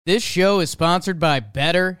This show is sponsored by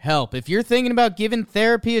BetterHelp. If you're thinking about giving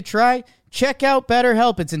therapy a try, check out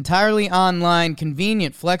BetterHelp. It's entirely online,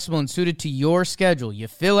 convenient, flexible, and suited to your schedule. You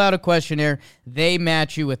fill out a questionnaire, they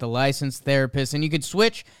match you with a licensed therapist, and you can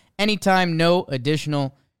switch anytime, no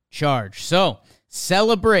additional charge. So,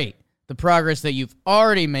 celebrate the progress that you've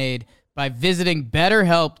already made by visiting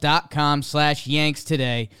BetterHelp.com/Yanks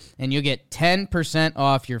today, and you'll get 10%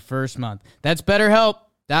 off your first month. That's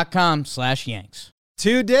BetterHelp.com/Yanks.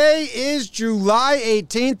 Today is July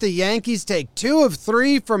 18th. The Yankees take 2 of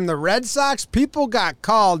 3 from the Red Sox. People got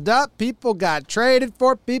called up. People got traded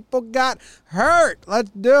for. People got hurt. Let's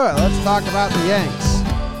do it. Let's talk about the Yanks.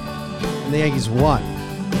 And the Yankees won.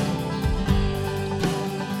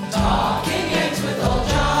 Talking Yanks with old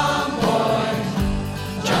John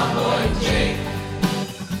Boy, Jake.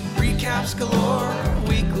 Recaps galore,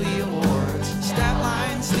 weekly awards, stat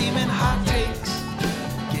lines, steam and hot takes.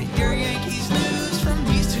 Get your Yankees news from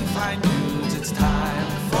these two fine dudes. It's time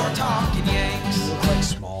for Talking Yanks. You look like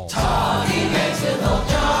small. Talking Yanks with old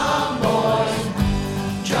John Boy,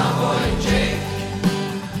 and Jake.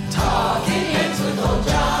 Talking Yanks with old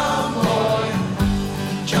John Boy,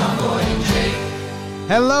 and Jake.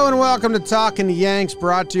 Hello and welcome to Talking Yanks,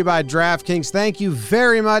 brought to you by DraftKings. Thank you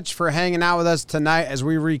very much for hanging out with us tonight as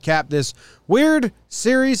we recap this weird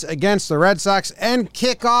series against the Red Sox and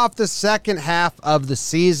kick off the second half of the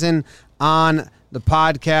season on the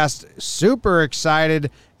podcast. Super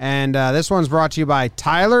excited. And this one's brought to you by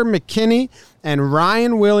Tyler McKinney and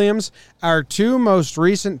Ryan Williams, our two most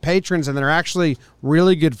recent patrons, and they're actually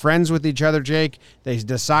really good friends with each other, Jake. They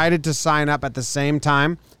decided to sign up at the same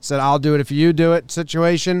time. Said, I'll do it if you do it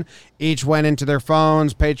situation. Each went into their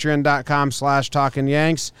phones,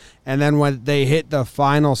 patreon.com/TalkingYanks. And then when they hit the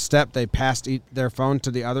final step, they passed their phone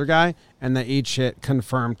to the other guy, and they each hit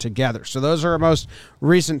confirm together. So those are our most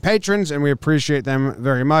recent patrons, and we appreciate them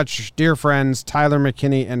very much. Dear friends, Tyler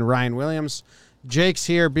McKinney and Ryan Williams. Jake's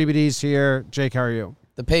here, BBD's here. Jake, how are you?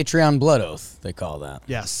 The Patreon blood oath, they call that.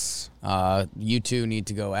 Yes. You two need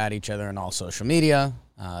to go at each other on all social media.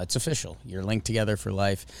 It's official. You're linked together for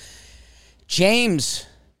life. James,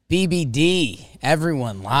 BBD,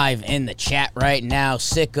 everyone live in the chat right now.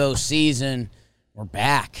 Sicko season. We're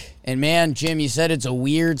back. And man, Jim, you said it's a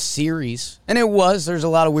weird series. And it was. There's a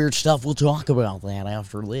lot of weird stuff. We'll talk about that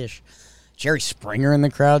after Lish. Jerry Springer in the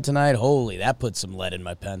crowd tonight. Holy, that put some lead in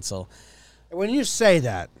my pencil. When you say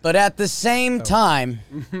that. But at the same time,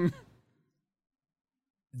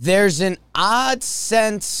 there's an odd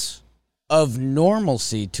sense of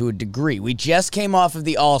normalcy to a degree. We just came off of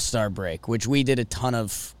the All-Star break, which we did a ton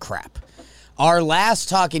of crap. Our last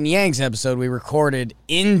Talking Yanks episode we recorded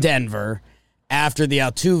in Denver after the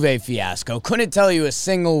Altuve fiasco. Couldn't tell you a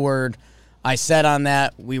single word I said on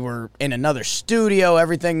that. We were in another studio.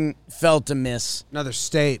 Everything felt amiss. Another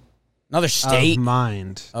state. Of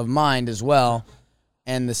mind. Of mind as well.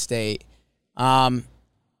 And the state. And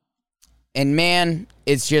man,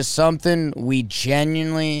 it's just something we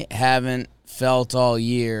genuinely haven't felt all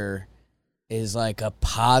year is like a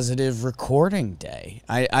positive recording day.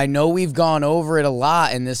 I know we've gone over it a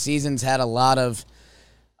lot, and this season's had a lot of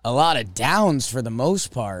downs for the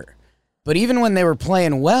most part. But even when they were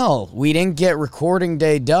playing well, we didn't get recording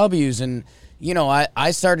day W's. And, you know,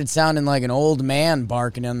 I started sounding like an old man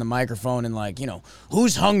barking on the microphone and like, you know,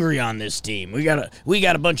 who's hungry on this team? We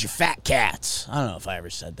got a bunch of fat cats. I don't know if I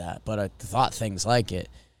ever said that, but I thought things like it.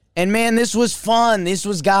 And man, this was fun. This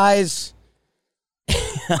was guys.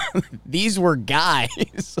 These were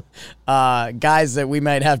guys. Guys that we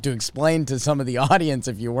might have to explain to some of the audience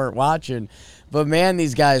if you weren't watching. But man,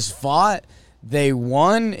 these guys fought. They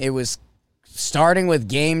won. It was starting with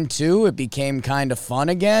game 2. It became kind of fun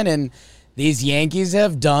again. And these Yankees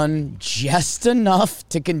have done just enough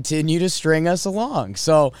to continue to string us along.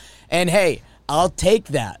 So, and hey, I'll take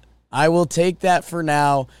that. I will take that for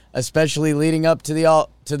now, especially leading up to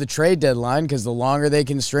the trade deadline, because the longer they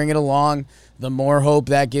can string it along, the more hope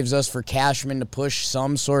that gives us for Cashman to push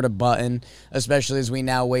some sort of button, especially as we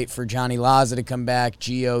now wait for Johnny Laza to come back,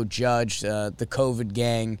 Gio, Judge, the COVID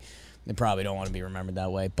gang. They probably don't want to be remembered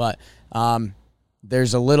that way, but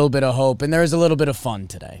there's a little bit of hope, and there's a little bit of fun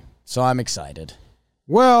today. So I'm excited.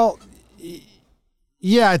 Well,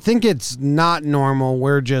 yeah, I think it's not normal.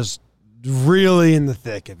 We're just really in the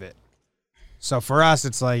thick of it. So for us,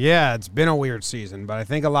 it's like, yeah, it's been a weird season, but I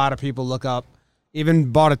think a lot of people look up,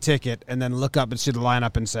 even bought a ticket, and then look up and see the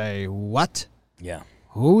lineup and say, what? Yeah.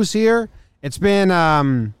 Who's here? It's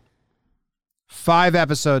been 5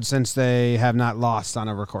 episodes since they have not lost on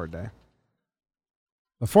a record day.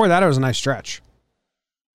 Before that, it was a nice stretch.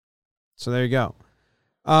 So there you go.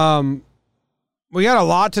 We got a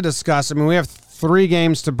lot to discuss. I mean, we have 3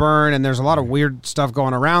 games to burn, and there's a lot of weird stuff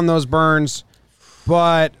going around those burns.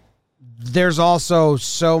 But there's also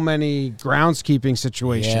so many groundskeeping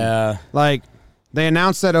situations. Yeah. Like, they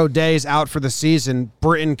announced that O'Day's out for the season.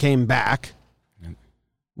 Britton came back.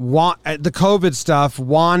 The COVID stuff,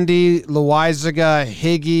 Wandy, Loizaga,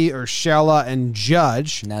 Higgy, Urshela, and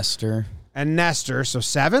Judge. Nestor. And Nestor. So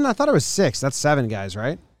 7? I thought it was 6. That's 7 guys,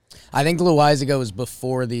 right? I think Loizaga was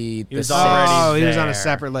before the... He was the already Oh, he was on a there.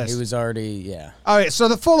 separate list. He was already, yeah. All right, so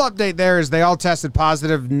the full update there is they all tested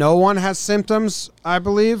positive. No one has symptoms, I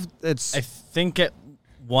believe. It's I think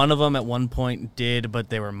one of them at one point did, but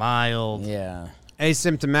they were mild. Yeah.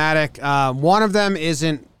 asymptomatic. One of them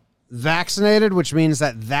isn't vaccinated, which means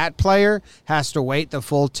that player has to wait the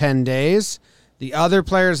full 10 days. The other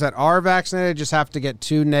players that are vaccinated just have to get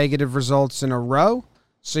 2 negative results in a row.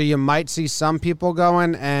 So you might see some people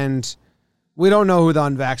going, and we don't know who the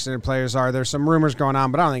unvaccinated players are. There's some rumors going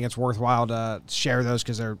on, but I don't think it's worthwhile to share those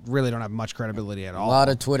because they really don't have much credibility at A all. lot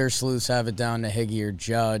of Twitter sleuths have it down to Higgy or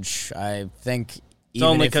Judge. I think... It's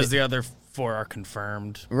only because the other 4 are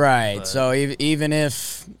confirmed. Right. But- So even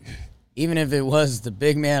if it was the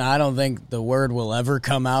big man, I don't think the word will ever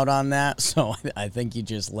come out on that. So I think you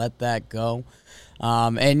just let that go.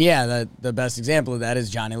 And yeah, the best example of that is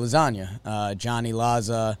Johnny Lasagna. Johnny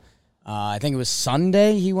Laza, I think it was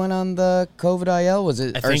Sunday he went on the COVID IL. Was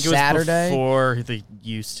it I or think it was Saturday? before the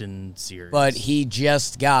Houston series. But he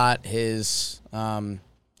just got his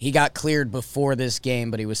he got cleared before this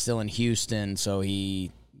game, but he was still in Houston, so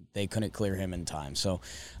they couldn't clear him in time. So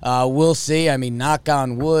we'll see. I mean, knock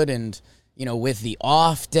on wood, and with the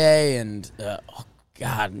off day, and oh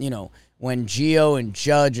God, when Gio and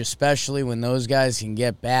Judge, especially when those guys can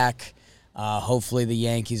get back, hopefully the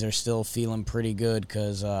Yankees are still feeling pretty good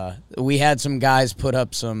because we had some guys put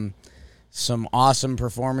up some awesome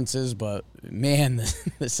performances, but man,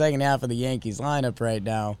 the second half of the Yankees lineup right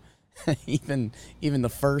now, even the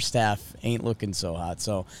first half ain't looking so hot.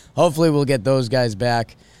 So hopefully we'll get those guys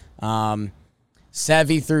back.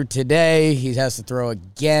 Sevy through today. He has to throw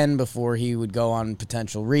again before he would go on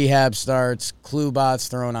potential rehab starts. Klubat's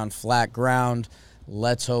thrown on flat ground.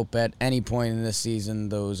 Let's hope at any point in this season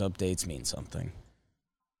those updates mean something.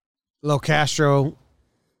 Lo Castro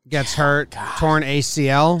gets hurt, torn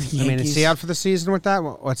ACL. I mean, is Yankees- he out for the season with that?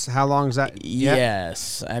 How long is that? Yeah.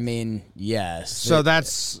 Yes. I mean, yes. So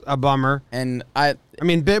that's a bummer. And I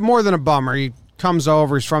mean, bit more than a bummer. He comes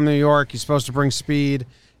over. He's from New York. He's supposed to bring speed,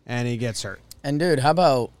 and he gets hurt. And, dude, how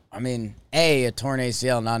about, A, a torn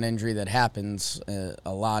ACL, not an injury that happens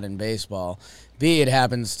a lot in baseball. B, it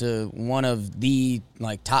happens to one of the,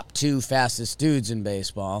 top 2 fastest dudes in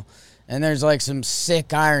baseball. And there's, some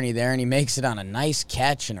sick irony there, and he makes it on a nice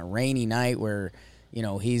catch in a rainy night where,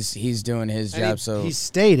 he's doing his job. So he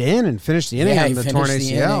stayed in and finished the inning yeah, on he the finished torn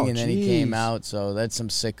the ACL. inning, and then he came Jeez. out. So that's some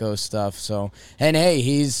sicko stuff. So, and, hey,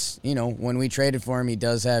 he's, when we traded for him, he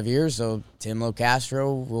does have ears. So Tim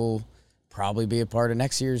LoCastro will probably be a part of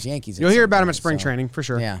next year's Yankees. You'll hear about him at spring training for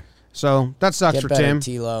sure. Yeah. So that sucks Get for better, Tim.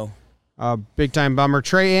 T-Lo. Big time bummer.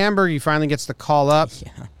 Trey Amber, he finally gets the call up.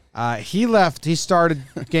 Yeah. He left. He started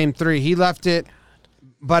game 3. He left it,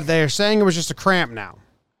 but they're saying it was just a cramp now.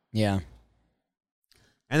 Yeah.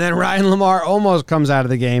 And then Ryan Lamar almost comes out of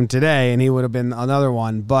the game today, and he would have been another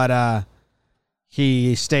one, but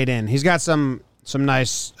he stayed in. He's got some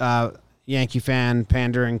nice Yankee fan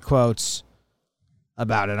pandering quotes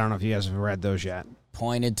about it. I don't know if you guys have read those yet.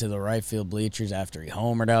 Pointed to the right field bleachers after he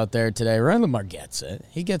homered out there today. Ryan Lamar gets it.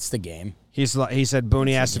 He gets the game. He said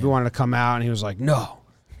Booney asked if he wanted to come out, and he was like, no,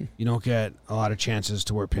 you don't get a lot of chances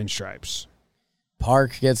to wear pinstripes.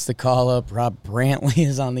 Park gets the call up. Rob Brantley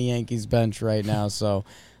is on the Yankees bench right now. So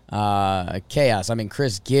chaos.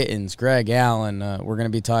 Chris Gittins, Greg Allen. We're going to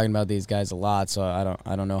be talking about these guys a lot. So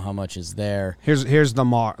I don't know how much is there. Here's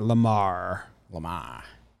Lamar.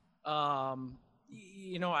 I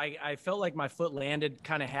felt like my foot landed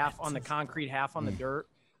kind of half on the concrete, half on the dirt.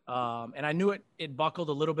 And I knew it buckled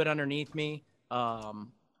a little bit underneath me. But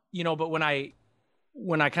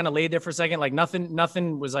when I kind of laid there for a second,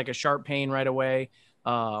 nothing was like a sharp pain right away.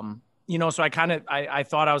 So I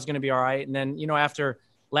thought I was going to be all right. And then, after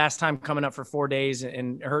last time coming up for 4 days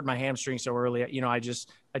and hurt my hamstring so early, I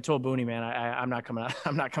told Booney, man, I'm not coming out.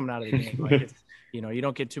 I'm not coming out of the game. You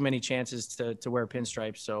don't get too many chances to wear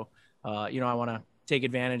pinstripes. So, I want to take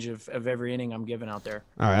advantage of every inning I'm giving out there.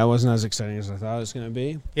 All right, that wasn't as exciting as I thought it was going to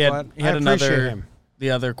be. He had I appreciate another. him. The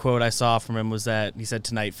other quote I saw from him was that he said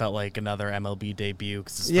tonight felt like another MLB debut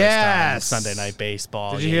because it's his Yes! first time Sunday Night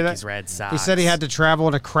Baseball. Did you hear Yankees, that? Red Sox. He said he had to travel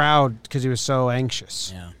in a crowd because he was so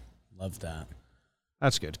anxious. Yeah. Love that.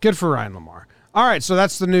 That's good. Good for Ryan Lamar. All right, so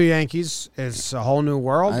that's the new Yankees. It's a whole new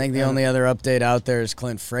world. I think the only other update out there is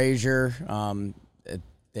Clint Frazier.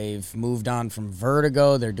 They've moved on from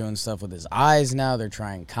vertigo. They're doing stuff with his eyes now. They're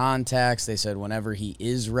trying contacts. They said whenever he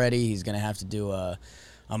is ready, he's going to have to do a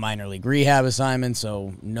minor league rehab assignment.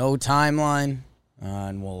 So no timeline,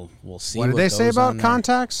 and we'll see. What did they say about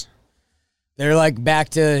contacts? They're like back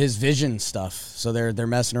to his vision stuff. So they're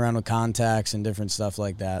messing around with contacts and different stuff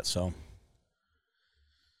like that. So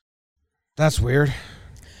that's weird.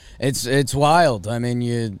 It's wild. I mean,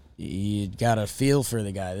 you got to feel for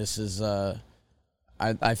the guy. This is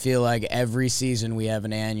I feel like every season we have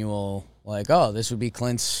an annual, like, oh, this would be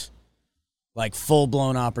Clint's, like,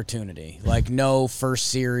 full-blown opportunity. Like, no first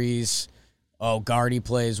series, oh, Gardy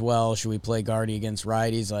plays well. Should we play Gardy against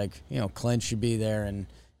righties? Like, Clint should be there, and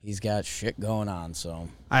he's got shit going on. So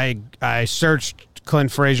I searched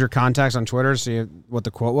Clint Frazier contacts on Twitter to see what the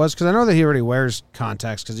quote was, because I know that he already wears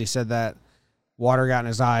contacts because he said that water got in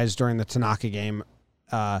his eyes during the Tanaka game.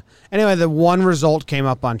 Anyway, the one result came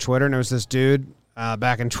up on Twitter, and it was this dude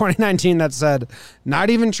back in 2019 that said,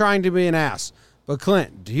 not even trying to be an ass, but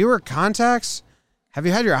Clint, do you wear contacts? Have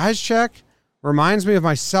you had your eyes checked? Reminds me of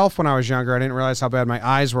myself when I was younger. I didn't realize how bad my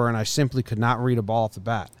eyes were, and I simply could not read a ball off the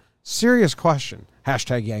bat. Serious question.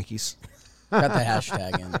 #Yankees. Got the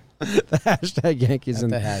hashtag in. The #Yankees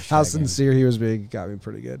and how in. sincere he was being got me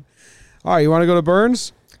pretty good. All right, you want to go to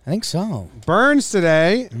Burns? I think so. Burns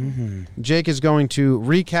today. Jake is going to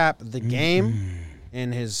recap the game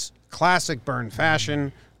in his classic Burn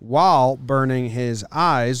fashion while burning his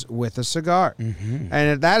eyes with a cigar.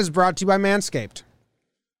 And that is brought to you by Manscaped.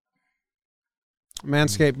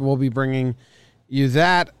 Manscaped will be bringing you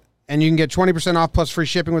that, and you can get 20% off plus free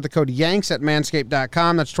shipping with the code YANKS at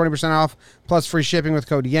manscaped.com. That's 20% off plus free shipping with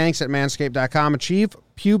code YANKS at manscaped.com. Achieve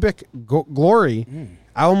pubic glory.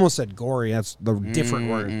 I almost said gory. That's the different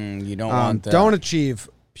word. You don't want that. Don't achieve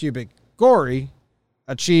pubic gory.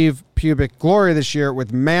 Achieve pubic glory this year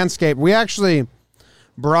with Manscaped. We actually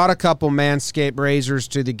brought a couple Manscaped razors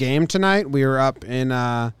to the game tonight. We were up in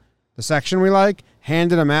the section we like,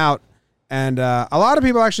 handed them out, and a lot of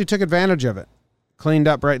people actually took advantage of it. Cleaned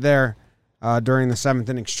up right there during the 7th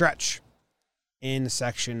inning stretch in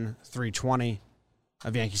section 320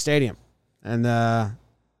 of Yankee Stadium. And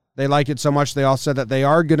they liked it so much, they all said that they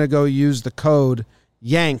are going to go use the code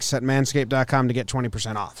YANKS at manscaped.com to get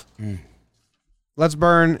 20% off. Let's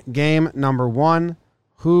burn game number 1.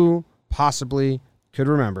 Who possibly could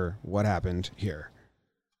remember what happened here?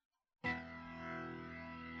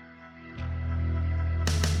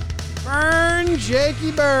 Burn,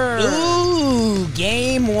 Jakey Burn. Ooh,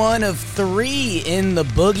 game 1 of 3 in the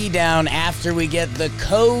boogie down after we get the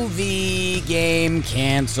Covey game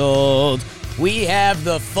canceled. We have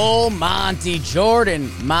the full Monty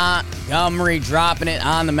Jordan Montgomery dropping it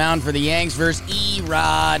on the mound for the Yanks versus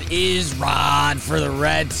E-Rod is Rod for the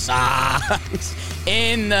Red Sox.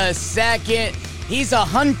 In the second, he's a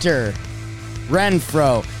hunter.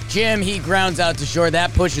 Renfroe. Jim, he grounds out to short.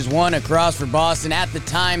 That pushes one across for Boston. At the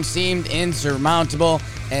time, seemed insurmountable.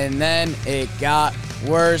 And then it got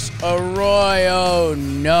worse. Arroyo,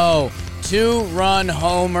 no. 2-run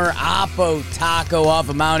homer. Oppo Taco off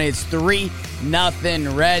a mound. It's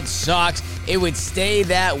 3-0 Red Sox. It would stay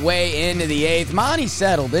that way into the 8th. Monty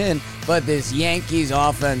settled in, but this Yankees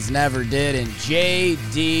offense never did. And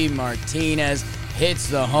J.D. Martinez hits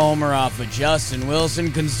the homer off of Justin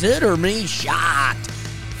Wilson. Consider me shocked.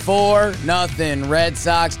 4-0 Red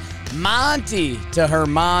Sox. Monty to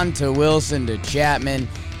Herman to Wilson to Chapman.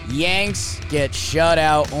 Yanks get shut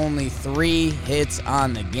out. Only 3 hits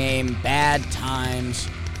on the game. Bad times.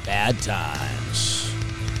 Bad times.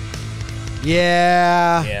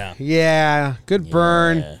 Yeah. Good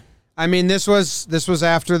burn. Yeah. I mean, this was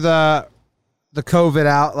after the COVID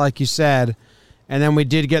out, like you said, and then we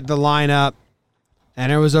did get the lineup,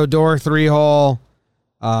 and it was Odor 3-hole,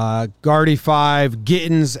 Gardy 5,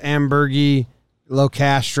 Gittins, Ambergy,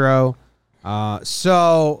 Locastro.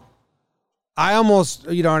 So I almost,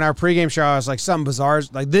 in our pregame show, I was like, something bizarre.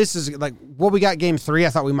 Like, this is like what we got game 3. I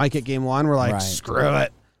thought we might get game 1. We're like, screw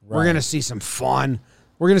it. We're going to see some fun.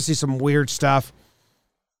 We're going to see some weird stuff.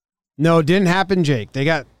 No, it didn't happen, Jake. They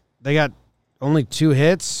got only 2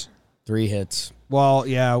 hits. 3 hits. Well,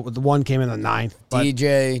 yeah, the one came in the 9th. But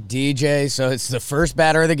DJ, so it's the first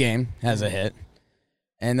batter of the game, has a hit.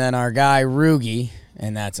 And then our guy Rugi,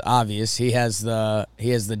 and that's obvious, he has the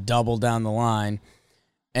double down the line.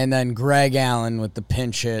 And then Greg Allen with the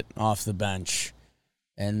pinch hit off the bench.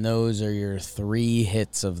 And those are your 3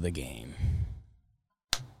 hits of the game.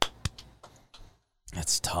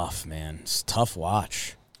 That's tough, man. It's a tough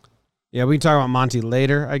watch. Yeah, we can talk about Monty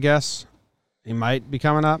later, I guess. He might be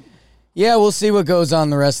coming up. Yeah, we'll see what goes on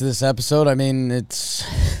the rest of this episode. I mean, it's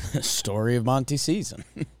a story of Monty's season,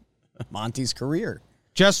 Monty's career.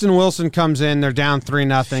 Justin Wilson comes in. They're down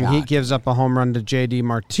 3-0. He gives up a home run to J.D.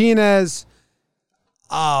 Martinez.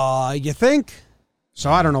 You think?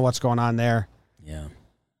 So I don't know what's going on there. Yeah.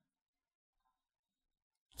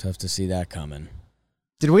 Tough to see that coming.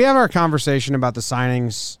 Did we have our conversation about the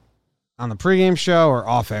signings on the pregame show or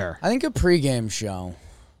off air? I think a pregame show.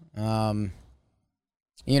 That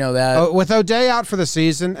With O'Day out for the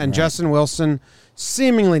season and Justin Wilson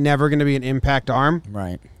seemingly never going to be an impact arm.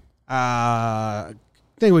 Right. I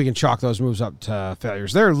think we can chalk those moves up to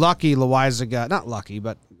failures. They're lucky Loizaga, not lucky,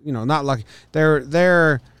 but not lucky.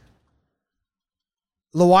 They're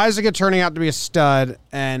Loizaga turning out to be a stud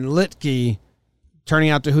and Litke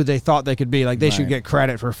turning out to who they thought they could be. Like they should get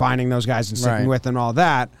credit for finding those guys and sticking with them and all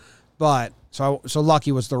that. But so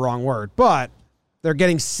lucky was the wrong word. But they're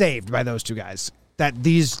getting saved by those two guys.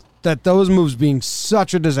 That those moves being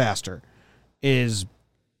such a disaster is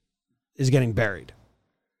getting buried.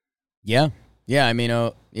 Yeah. Yeah, I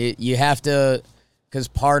mean, you have to, because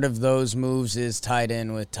part of those moves is tied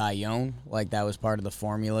in with Taillon. Like, that was part of the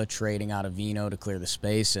formula, trading out of Vino to clear the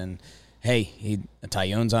space. And, hey,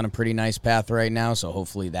 Taillon's on a pretty nice path right now, so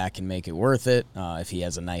hopefully that can make it worth it if he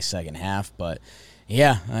has a nice second half. But,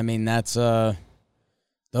 yeah, I mean, those are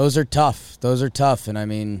tough. Those are tough. And, I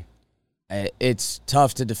mean, it's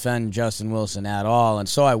tough to defend Justin Wilson at all, and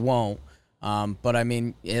so I won't. But, I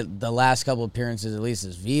mean, the last couple appearances, at least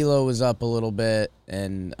his velo was up a little bit.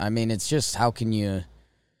 And, I mean, it's just how can you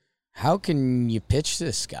pitch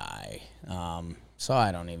this guy? So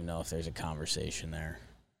I don't even know if there's a conversation there.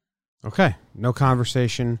 Okay. No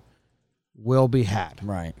conversation will be had.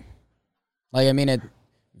 Right. Like, I mean, it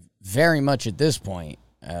very much at this point,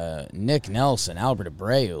 Nick Nelson, Albert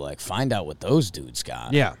Abreu, like, find out what those dudes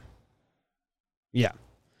got. Yeah. Yeah.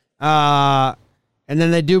 And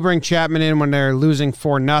then they do bring Chapman in when they're losing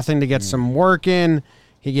 4-0 to get some work in.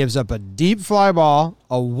 He gives up a deep fly ball,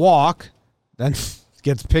 a walk, then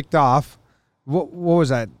gets picked off. What was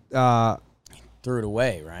that? Threw it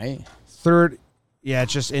away, right? Third. Yeah,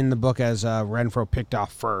 it's just in the book as Renfroe picked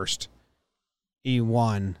off first.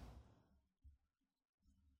 E1.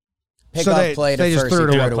 Pick-off play to they just first,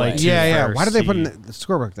 threw he it threw away. it away. Yeah. First, Why did they put in the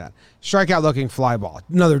scorebook that? Strikeout looking fly ball.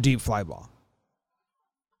 Another deep fly ball.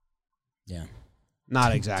 Yeah.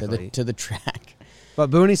 Not exactly. To the track. But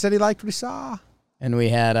Booney said he liked what he saw. And we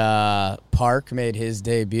had Park made his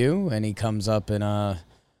debut, and he comes up in a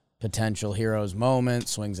potential hero's moment,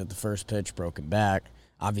 swings at the first pitch, broken back.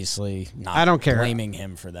 Obviously, not I don't care. blaming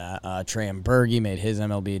him for that. Trey Berge made his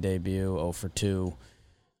MLB debut, 0 for 2.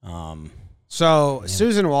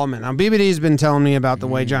 Susan Wallman. Now, BBD's been telling me about the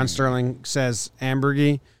way John Sterling says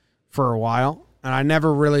Ambergy for a while, and I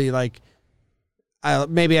never really,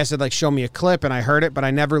 maybe I said, show me a clip, and I heard it, but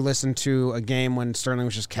I never listened to a game when Sterling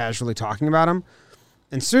was just casually talking about him.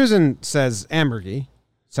 And Susan says Ambergy,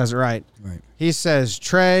 says it right. Right. He says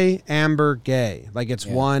Trey Amber Gay. It's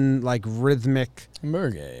one, rhythmic.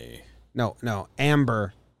 Amber Gay. No,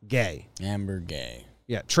 Amber Gay. Amber Gay.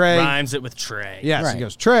 Yeah, Trey. Rhymes it with Trey. Yes, Right. He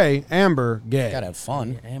goes, Trey Amber Gay. Gotta have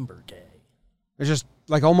fun. Amber Gay. It's just,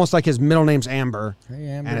 almost like his middle name's Amber, Trey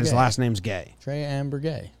Amber and his Gay. last name's Gay. Trey Amber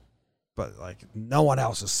Gay. But, no one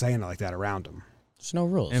else is saying it like that around him. There's no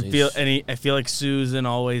rules. And I feel like Susan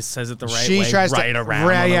always says it the right She way, tries right to, around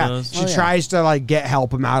one of those. She tries to,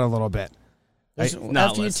 help him out a little bit.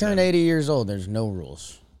 Not After you turn 80 years old, there's no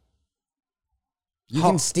rules. You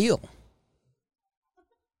can steal.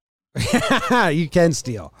 You can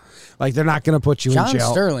steal. They're not going to put you in John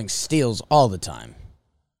jail. Sterling steals all the time.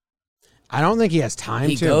 I don't think he has time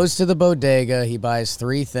He to. goes to the bodega, he buys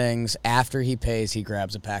 3 things. After he pays, he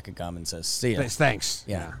grabs a pack of gum and says, "See ya." Thanks.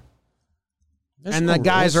 Yeah. And the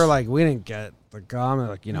guys are like, we didn't get the gum. They're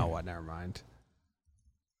like, you know what? Never mind.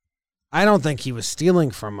 I don't think he was stealing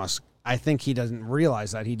from us. I think he doesn't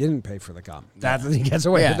realize that he didn't pay for the gum. He gets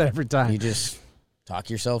away with it every time. You just talk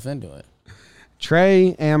yourself into it.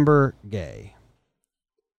 Trey Amber Gay.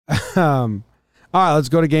 All right, let's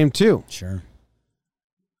go to game 2. Sure.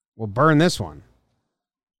 We'll burn this one.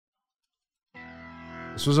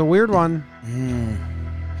 This was a weird one.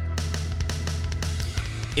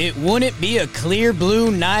 It wouldn't be a clear blue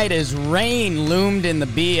night as rain loomed in the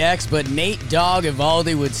BX, but Nate Dogg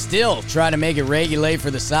Eovaldi would still try to make it regulate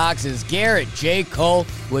for the Sox as Garrett J. Cole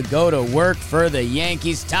would go to work for the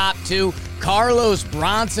Yankees. Top 2, Carlos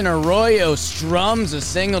Bronson Arroyo strums a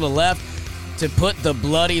single to left to put the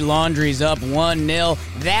Bloody Laundries up 1-0.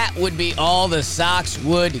 That would be all the Sox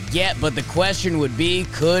would get, but the question would be,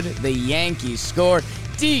 could the Yankees score?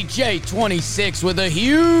 DJ 26 with a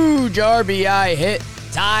huge RBI hit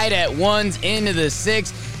tied at ones into the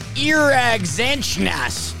sixth. Irag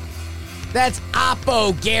Zenchnas. That's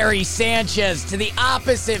Oppo Gary Sanchez to the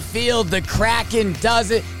opposite field. The Kraken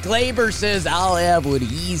does it. Glaber says, I'll have what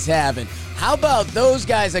he's having. How about those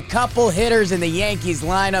guys? A couple hitters in the Yankees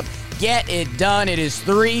lineup get it done. It is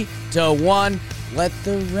 3-1. Let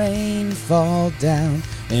the rain fall down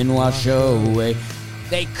and wash away.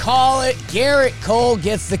 They call it. Garrett Cole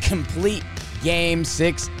gets the complete game.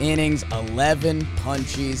 6 innings, 11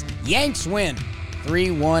 punchies. Yanks win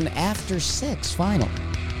 3-1 after 6 final.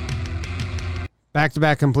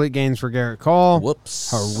 Back-to-back complete games for Garrett Cole.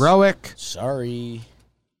 Whoops. Heroic. Sorry.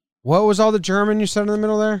 What was all the German you said in the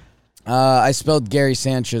middle there? I spelled Gary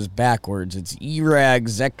Sanchez backwards. It's Irag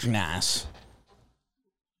Zeknas.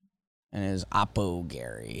 And it is Oppo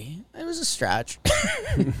Gary. It was a stretch.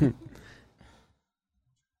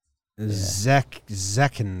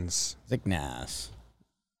 Zekins. Zeknas.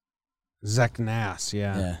 Zeknas,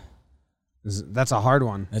 yeah. Yeah. That's a hard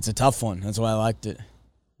one. It's a tough one. That's why I liked it.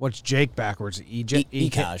 What's Jake backwards? Ikaj.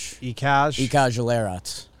 Ikaj. Ikaj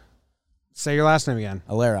Alerats. Say your last name again.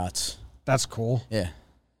 Alerats. That's cool. Yeah.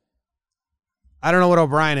 I don't know what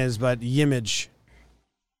O'Brien is, but Yimage.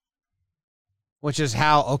 Which is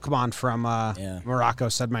how Oakmont from Morocco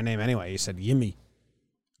said my name anyway. He said Yimmy.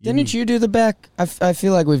 Didn't you do the back? I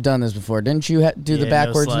feel like we've done this before. Didn't you do the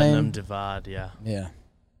backwards name? Divad, yeah. Yeah.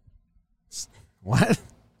 What?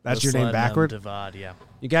 That's your name backward? Divad, yeah.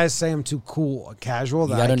 You guys say I'm too cool, casual.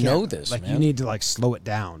 You gotta know this, like, man. you need to like slow it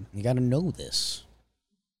down. You got to know this.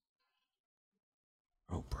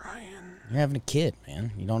 O'Brien. You're having a kid,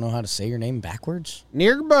 man. You don't know how to say your name backwards?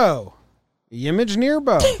 Nearbo. Yimage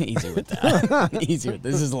Nearbo. Easy with that. Easy with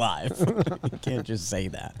this. Is live. You can't just say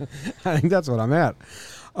that. I think that's what I'm at.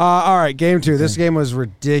 All right, game 2. This game was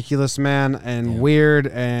ridiculous, man, and weird,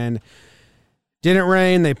 and didn't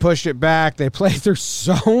rain. They pushed it back. They played through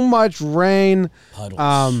so much rain.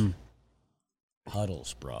 Puddles.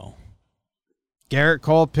 Puddles, bro. Garrett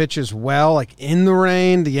Cole pitches well, like in the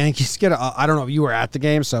rain. The Yankees get I don't know if you were at the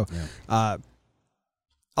game, so a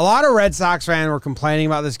lot of Red Sox fans were complaining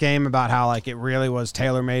about this game, about how like it really was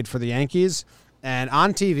tailor-made for the Yankees. And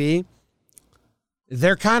on TV,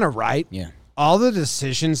 they're kind of right. Yeah. All the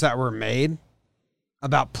decisions that were made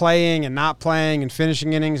about playing and not playing and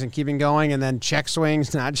finishing innings and keeping going and then check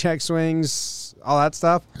swings, not check swings, all that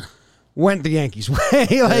stuff went the Yankees' way.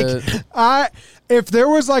 If there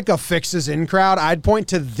was like a fixes in crowd, I'd point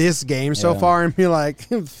to this game so far and be like,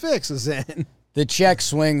 fixes in. The check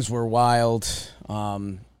swings were wild.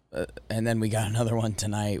 And then we got another one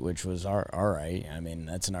tonight, which was all right. I mean,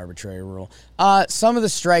 that's an arbitrary rule. Some of the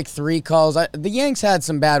strike 3 calls, the Yanks had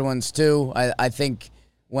some bad ones too. I think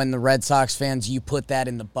when the Red Sox fans, you put that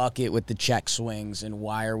in the bucket with the check swings and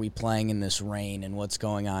why are we playing in this rain and what's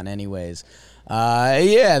going on anyways.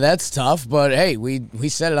 Yeah, that's tough. But hey, we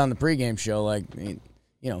said it on the pregame show. Like, the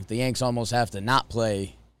Yanks almost have to not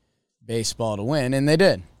play baseball to win, and they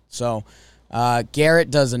did. So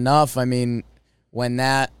Garrett does enough. I mean, when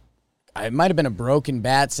it might have been a broken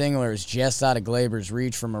bat single, or it was just out of Glaber's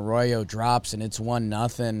reach from Arroyo, drops, and it's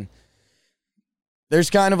 1-0. There's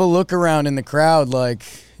kind of a look around in the crowd like,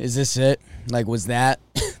 is this it? Like, was that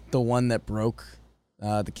the one that broke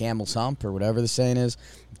the camel's hump, or whatever the saying is?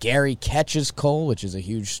 Gary catches Cole, which is a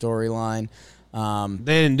huge storyline.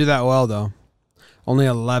 They didn't do that well, though. Only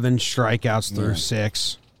 11 strikeouts through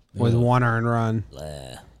 6 with 1 earned run.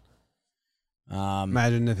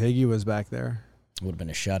 Imagine if Higgy was back there. Would have been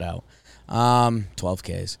a shutout. 12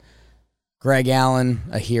 Ks. Greg Allen,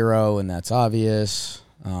 a hero, and that's obvious.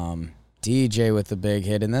 DJ with the big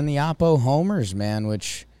hit. And then the Oppo homers, man,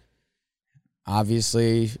 which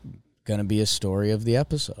obviously going to be a story of the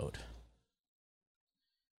episode.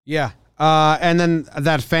 Yeah. And then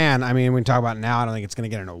that fan, I mean, we can talk about it now. I don't think it's going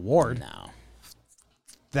to get an award. No.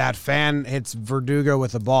 That fan hits Verdugo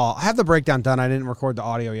with the ball. I have the breakdown done. I didn't record the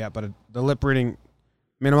audio yet, but the lip reading,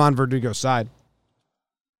 I mean, I'm on Verdugo's side.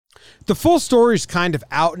 The full story is kind of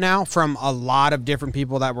out now from a lot of different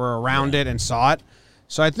people that were around it and saw it.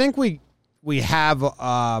 So I think we have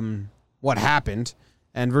what happened.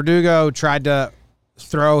 And Verdugo tried to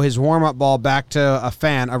throw his warm-up ball back to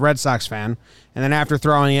a Red Sox fan, and then after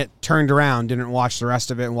throwing it, turned around, didn't watch the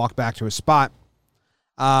rest of it, and walked back to his spot.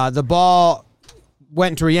 The ball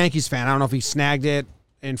went to a Yankees fan. I don't know if he snagged it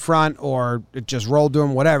in front or it just rolled to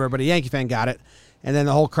him, whatever, but a Yankee fan got it. And then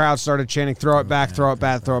the whole crowd started chanting, throw it back, throw it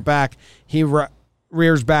back, throw it back. He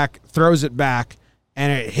rears back, throws it back,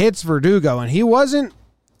 and it hits Verdugo. And he wasn't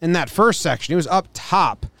in that first section. He was up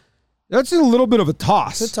top. That's a little bit of a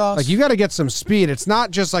toss. It's a toss. Like, you got to get some speed. It's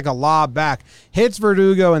not just like a lob back. Hits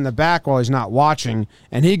Verdugo in the back while he's not watching,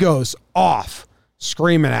 and he goes off.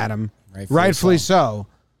 screaming at him. Rightfully so.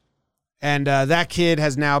 And that kid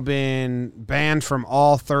has now been banned from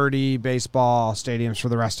all 30 baseball stadiums for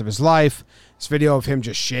the rest of his life. This video of him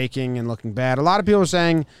just shaking and looking bad. A lot of people are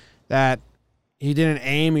saying that he didn't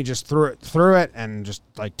aim. He just threw it, and just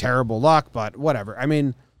like terrible luck, but whatever. I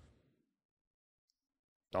mean,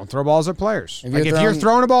 don't throw balls at players. If you're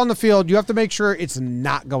throwing a ball in the field, you have to make sure it's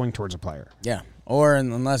not going towards a player. Yeah. Or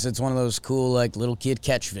unless it's one of those cool, like, little kid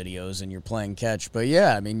catch videos and you're playing catch. But,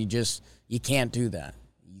 yeah, I mean, you can't do that.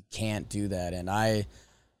 You can't do that. And I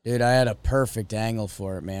had a perfect angle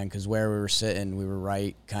for it, man, because where we were sitting, we were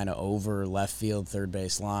right kind of over left field, third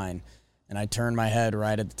base line. And I turned my head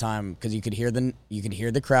right at the time because you could hear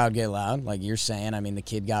the crowd get loud, like you're saying. I mean, the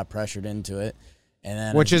kid got pressured into it. And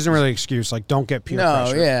then which isn't really an excuse. Like, don't get peer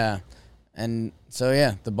pressure. No, yeah. And so,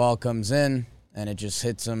 yeah, the ball comes in, and it just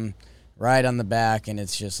hits him right on the back, and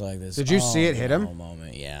it's just like this. Did you see it hit him?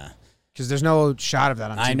 Moment, yeah. Because there's no shot of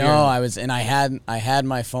that on TV. I know. I had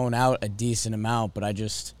my phone out a decent amount, but I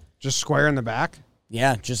just square in the back.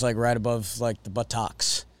 Yeah, just like right above like the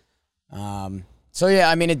buttocks. So yeah,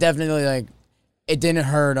 I mean, it definitely like it didn't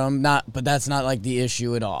hurt him. But that's not like the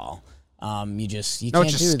issue at all. You can't do that.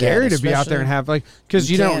 It's just scary to be out there and have like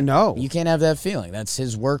because you don't know. You can't have that feeling. That's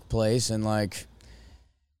his workplace, and like.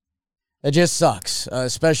 It just sucks,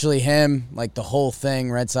 especially him, like the whole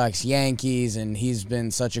thing, Red Sox, Yankees, and he's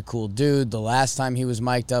been such a cool dude. The last time he was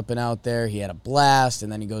mic'd up and out there, he had a blast,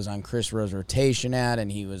 and then he goes on Chris Rowe's rotation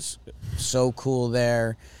and he was so cool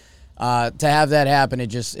there. To have that happen,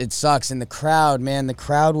 it sucks. And the crowd, man, the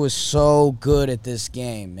crowd was so good at this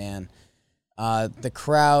game, man. The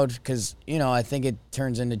crowd, because, I think it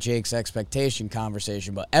turns into Jake's expectation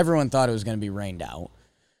conversation, but everyone thought it was going to be rained out.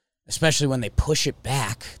 Especially when they push it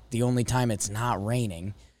back, the only time it's not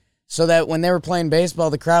raining. So that when they were playing baseball,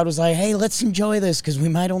 the crowd was like, hey, let's enjoy this because we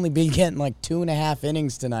might only be getting like 2.5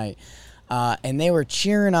 innings tonight. And they were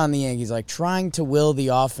cheering on the Yankees, like trying to will the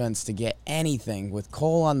offense to get anything with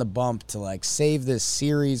Cole on the bump to like save this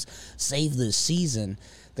series, save this season.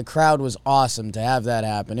 The crowd was awesome to have that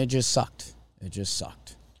happen. It just sucked.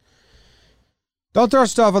 Don't throw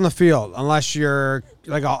stuff on the field unless you're,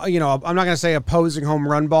 like, I'm not going to say opposing home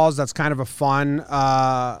run balls. That's kind of a fun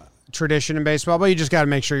tradition in baseball, but you just got to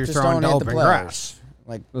make sure you're throwing to open grass.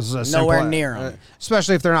 Like, this is nowhere near them.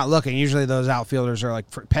 Especially if they're not looking. Usually those outfielders are, like,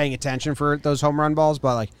 paying attention for those home run balls,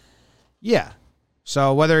 but, like, yeah.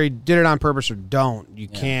 So whether he did it on purpose or don't, you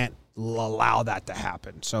can't allow that to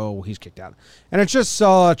happen. So he's kicked out. And it's just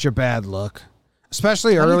such a bad look,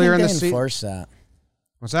 especially earlier in the season. Enforce that.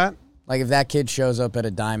 What's that? Like, if that kid shows up at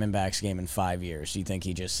a Diamondbacks game in 5 years, do you think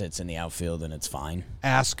he just sits in the outfield and it's fine?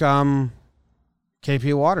 Ask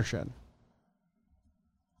KP Watershed.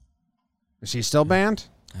 Is he still banned?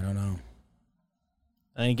 I don't know.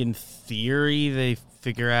 I think in theory they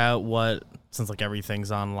figure out since like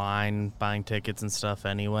everything's online, buying tickets and stuff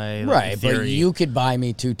anyway. Like right, but you could buy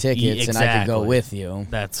me 2 tickets and I could go with you.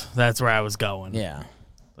 That's where I was going. Yeah.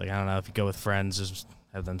 Like, I don't know, if you go with friends, just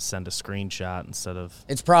have them send a screenshot instead of.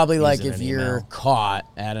 It's probably like if you're caught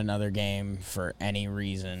at another game for any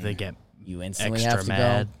reason, they get you instantly extra have to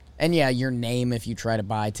mad. go. And yeah, your name if you try to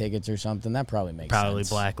buy tickets or something, that probably makes sense. Probably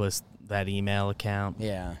blacklist that email account.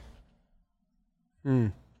 Yeah.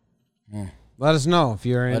 Let us know if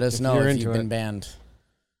you're Let us know if you've been it. banned.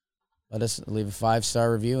 Let us leave a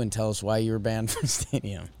 5-star review and tell us why you were banned from the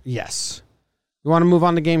stadium. Yes. You want to move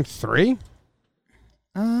on to game 3?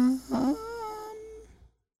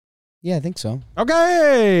 Yeah, I think so.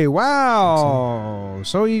 Okay. Wow.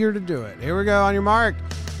 So eager to do it. Here we go. On your mark.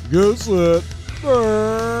 Get set.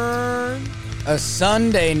 Burn. A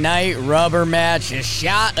Sunday night rubber match. A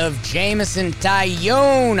shot of Jameson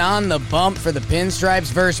Taillon on the bump for the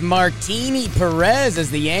Pinstripes versus Martini Perez as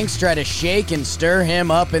the Yanks try to shake and stir him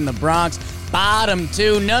up in the Bronx. Bottom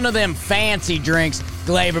 2. None of them fancy drinks.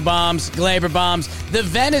 Glaber bombs. The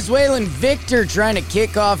Venezuelan Victor trying to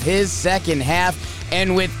kick off his second half.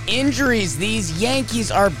 And with injuries, these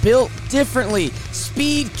Yankees are built differently.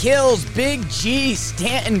 Speed kills. Big G.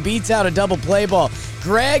 Stanton beats out a double play ball.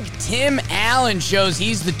 Tim Allen shows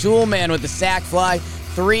he's the tool man with the sac fly.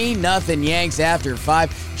 3-0 Yanks after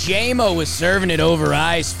 5. J-Mo was serving it over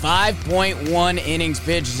ice. 5.1 innings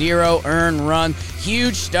pitched, 0 earned run.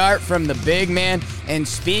 Huge start from the big man. And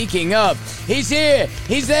speaking of, he's here,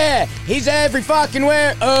 he's there, he's every fucking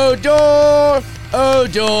where. Odor,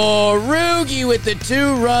 Rugi with the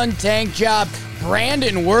 2-run tank job.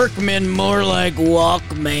 Brandon Workman, more like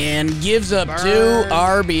Walkman, gives up 2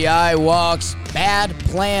 RBI walks. Bad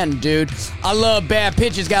plan, dude. I love bad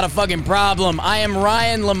pitches, got a fucking problem. I am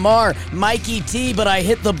Ryan Lamar, Mikey T, but I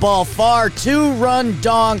hit the ball far. 2-run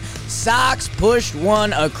dong. Sox pushed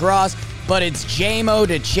 1 across, but it's JMO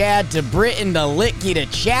to Chad to Britton to Litke to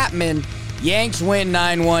Chapman. Yanks win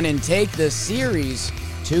 9-1 and take the series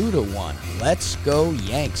 2-1. Let's go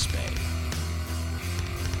Yanks, babe.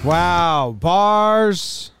 Wow,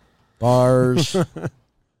 bars. Bars.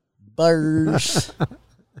 Bars.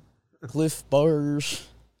 Cliff Bars.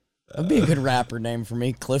 That'd be a good rapper name for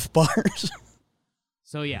me, Cliff Bars.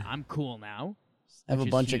 So yeah, I'm cool now. I have a which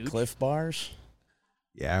is bunch huge. of Cliff Bars.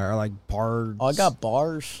 Yeah, or like bars. Oh, I got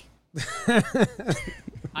bars.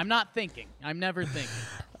 I'm not thinking. I'm never thinking.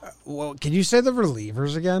 Well, can you say the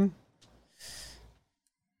relievers again?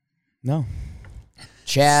 No.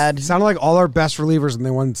 Chad. It sounded like all our best relievers, and they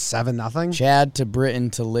won 7-0. Chad to Britton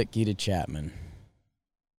to Litke to Chapman.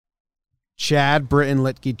 Chad, Britton,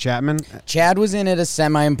 Litke, Chapman. Chad was in at a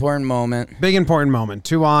semi-important moment. Big important moment.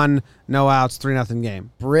 2 on, no outs, 3-0 game.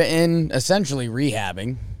 Britton essentially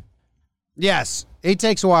rehabbing. Yes, it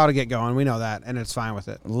takes a while to get going. We know that, and it's fine with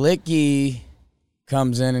it. Litke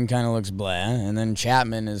comes in and kind of looks blah, and then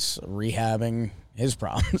Chapman is rehabbing his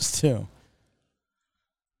problems too.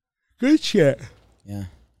 Good shit. Yeah.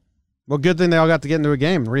 Well, good thing they all got to get into a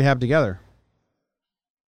game and rehab together.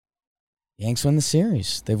 Yanks win the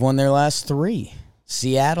series. They've won their last 3.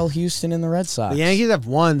 Seattle, Houston, and the Red Sox. The Yankees have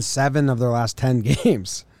won 7 of their last 10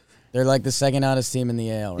 games. They're like the second hottest team in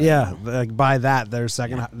the AL right Yeah, now. like by that, they're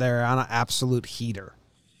second. Yeah. They're on an absolute heater.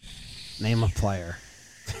 Name a player.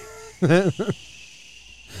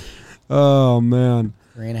 Oh man,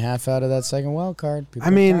 3.5 out of that second wild card. People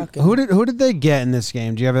I mean, are talking. who did they get in this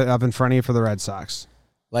game? Do you have it up in front of you for the Red Sox?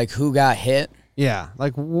 Like who got hit? Yeah,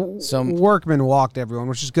 like So- Workman walked everyone,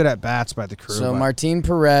 which is good at bats by the crew. So but- Martin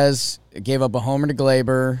Perez gave up a homer to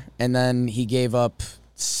Glaber, and then he gave up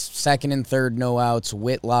second and third no outs.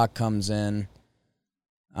 Whitlock comes in.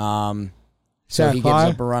 So Zach he gives Pye?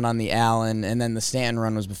 up a run on the Allen, and then the Stanton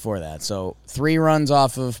run was before that. So 3 runs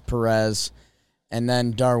off of Perez, and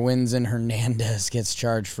then Darwinzon Hernandez gets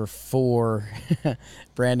charged for 4.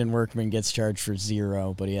 Brandon Workman gets charged for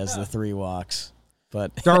 0, but he has the 3 walks.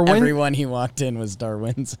 But everyone he walked in was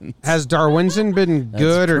Darwinzon. Has Darwinzon been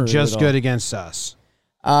good or just brutal. good against us?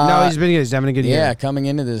 No, he's been good. He's having a good year. Yeah, coming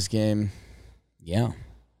into this game. Yeah.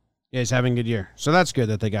 Yeah, he's having a good year. So that's good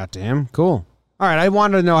that they got to him. Cool. All right, I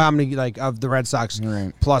wanted to know how many of the Red Sox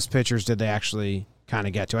plus pitchers did they actually kind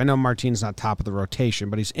of get to. I know Martin's not top of the rotation,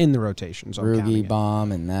 but he's in the rotation. So Rugi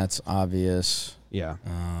bomb, and that's obvious. Yeah.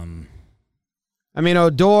 I mean,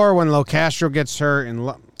 Odor, when Locastro gets hurt, and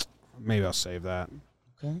maybe I'll save that.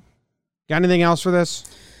 Okay. Got anything else for this?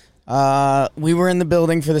 We were in the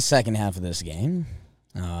building for the second half of this game,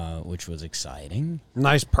 which was exciting.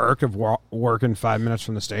 Nice perk of working 5 minutes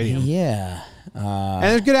from the stadium. Yeah. And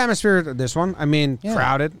there's good atmosphere at this one. I mean,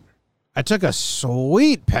 crowded. I took a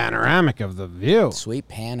sweet panoramic of the view. Sweet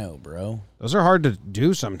pano, bro. Those are hard to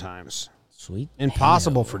do sometimes. Sweet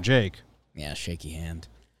Impossible pano. for Jake. Yeah, shaky hand.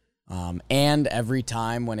 And every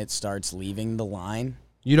time when it starts leaving the line,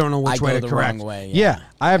 You don't know which I way go to the correct. wrong way. Yeah,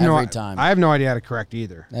 I have every time. I have no idea how to correct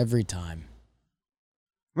either. Every time.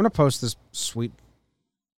 I'm gonna post this sweet.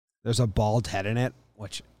 There's a bald head in it,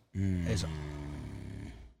 which is.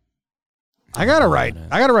 I gotta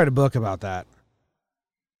write a book about that.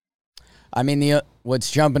 I mean, what's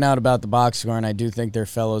jumping out about the box score, and I do think they're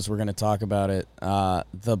fellows, we're going to talk about it.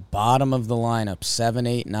 The bottom of the lineup, 7,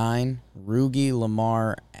 8, 9, Rugi,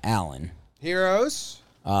 Lamar, Allen. Heroes.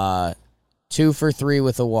 2 for 3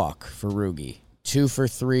 with a walk for Rugi. 2 for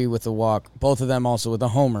 3 with a walk. Both of them also with a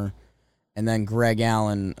homer. And then Greg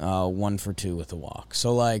Allen, 1 for 2 with a walk.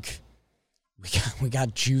 So, like, we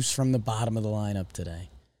got juice from the bottom of the lineup today.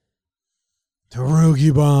 The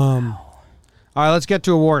Rugi bomb. All right, let's get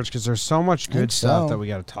to awards because there's so much good stuff so. that we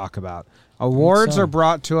got to talk about. Awards are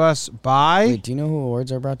brought to us by Wait, do you know who awards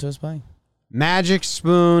are brought to us by? Magic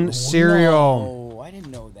Spoon Cereal. Oh, I didn't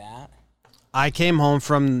know that. I came home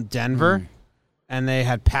from Denver, and they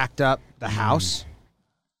had packed up the house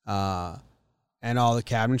and all the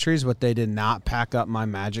cabinetries, but they did not pack up my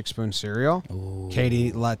Magic Spoon cereal. Ooh.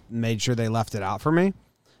 Katie made sure they left it out for me,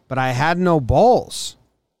 but I had no bowls,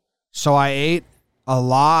 so I ate a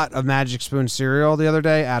lot of Magic Spoon cereal the other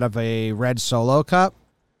day out of a red Solo cup,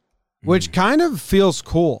 which kind of feels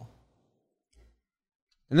cool.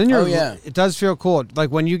 And then it does feel cool.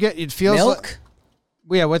 Like when you get, it feels milk?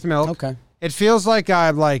 Like, yeah, with milk. Okay. It feels like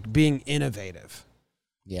I'm like being innovative.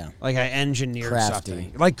 Yeah. Like I engineered Crafty.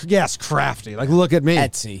 something. Like, yes, crafty. Like, look at me.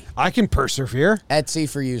 Etsy. I can persevere. Etsy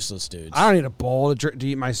for useless dudes. I don't need a bowl to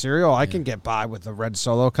eat my cereal. I can get by with a red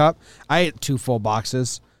Solo cup. I ate 2 full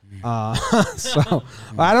boxes. So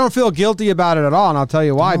I don't feel guilty about it at all, and I'll tell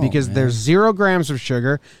you why. Because there's 0 grams of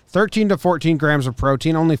sugar, 13 to 14 grams of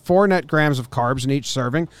protein, only 4 net grams of carbs in each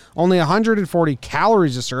serving, only 140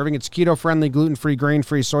 calories a serving. It's keto-friendly, gluten-free,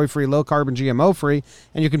 grain-free, soy-free, low-carb, and GMO-free,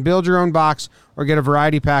 and you can build your own box or get a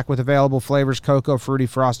variety pack with available flavors: cocoa, fruity,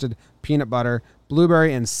 frosted, peanut butter,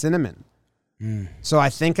 blueberry, and cinnamon. So I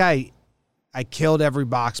think I killed every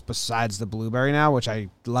box besides the blueberry now, which I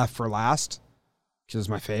left for last. Which is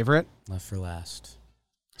my favorite. Left for last.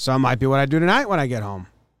 So it might be what I do tonight when I get home.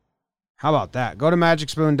 How about that? Go to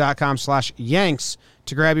magicspoon.com/Yanks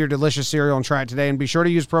to grab your delicious cereal and try it today. And be sure to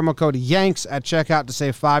use promo code Yanks at checkout to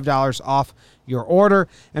save $5 off your order.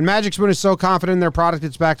 And Magic Spoon is so confident in their product,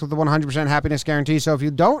 it's backed with a 100% happiness guarantee. So if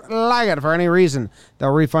you don't like it for any reason,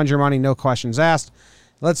 they'll refund your money, no questions asked.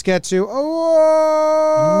 Let's get to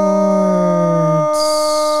awards.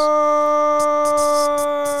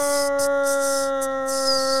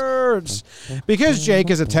 Because Jake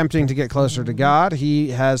is attempting to get closer to God, he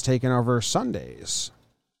has taken over Sundays.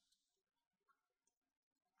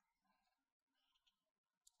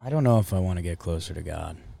 I don't know if I want to get closer to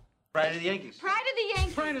God. Pride of the Yankees. Pride of the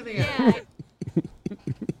Yankees. Pride of the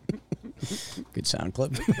Yankees. Good sound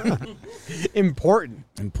clip. Important.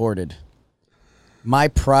 Imported. My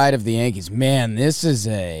pride of the Yankees. Man, this is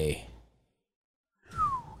a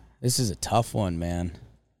tough one, man.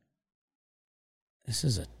 This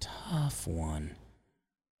is a tough one.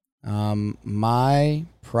 My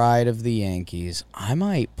pride of the Yankees. I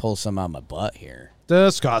might pull some out of my butt here.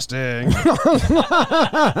 Disgusting.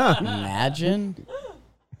 Imagine.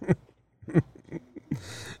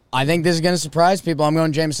 I think this is going to surprise people. I'm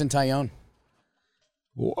going Jameson Taillon.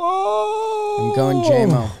 Whoa. I'm going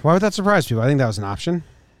JMO. Why would that surprise people? I think that was an option.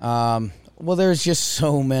 Well, there's just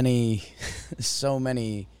so many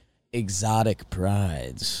exotic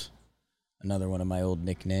prides. Another one of my old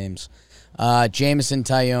nicknames. Jameson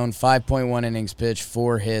Taillon, 5.1 innings pitched,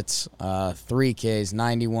 4 hits, 3 Ks,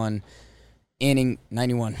 91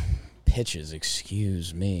 pitches,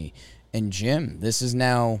 excuse me. And Jim, this is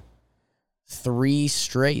now 3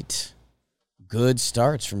 straight good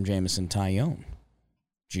starts from Jameson Taillon.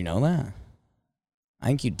 Did you know that? I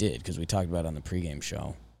think you did because we talked about it on the pregame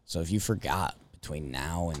show. So if you forgot between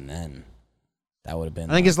now and then, that would have been.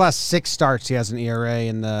 I think his last 6 starts, he has an ERA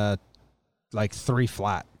in the 3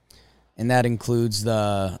 flat. And that includes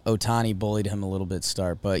the Ohtani bullied him a little bit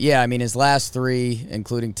start. But, yeah, I mean, his last 3,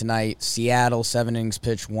 including tonight, Seattle, 7 innings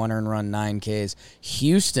pitched, 1 earned run, 9 Ks.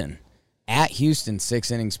 Houston, at Houston,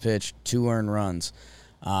 6 innings pitched, 2 earned runs.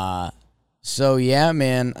 So, yeah,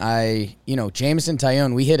 man, Jameson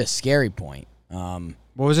Taillon, we hit a scary point. What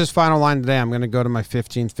was his final line today? I'm going to go to my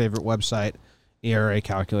 15th favorite website,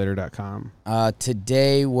 ERAcalculator.com.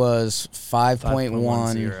 Today was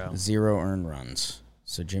 5.10 earned runs.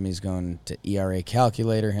 So Jimmy's going to ERA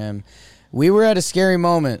Calculator him. We were at a scary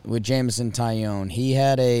moment with Jameson Taillon. He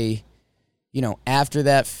had after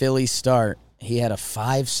that Philly start, he had a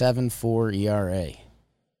 5.74 ERA.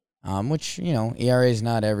 Which, ERA is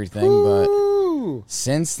not everything, but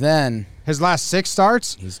since then, his last 6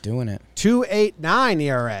 starts, he's doing it. 2.89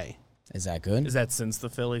 ERA. Is that good? Is that since the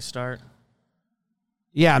Philly start?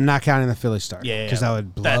 Yeah, I'm not counting the Philly start. Yeah, because that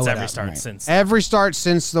would blow that's it every up. start Right. since. Every start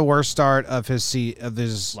since the worst start of his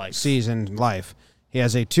season life. He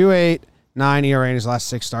has a 2.89 ERA in his last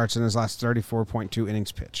 6 starts and his last 34.2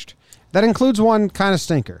 innings pitched. That includes one kind of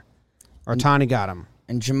stinker. Ohtani got him.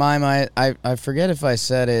 And Jemima, I forget if I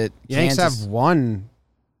said it. Yanks have won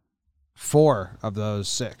 4 of those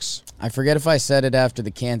 6. I forget if I said it after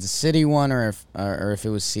the Kansas City one or if it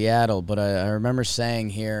was Seattle, but I remember saying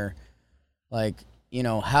here,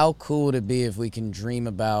 how cool would it be if we can dream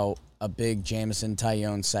about a big Jameson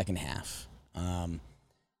Taillon second half?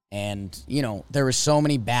 And there were so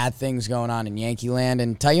many bad things going on in Yankee land,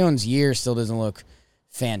 and Taillon's year still doesn't look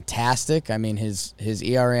fantastic. I mean, his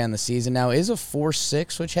ERA on the season now is a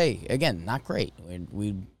 4.6, which, hey, again, not great.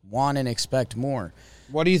 We want and expect more.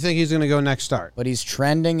 What do you think he's going to go next start? But he's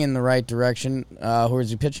trending in the right direction. Who is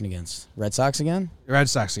he pitching against? Red Sox again? Red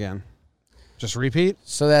Sox again. Just repeat?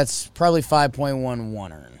 So that's probably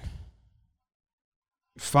 5.11 earn.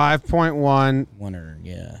 5.1. 1 earn,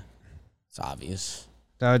 yeah. It's obvious.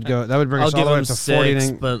 That would bring I'll us all give the way him up to 40 6,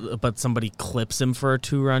 innings. but somebody clips him for a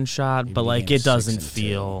 2-run shot. Maybe But he it gets doesn't 6 and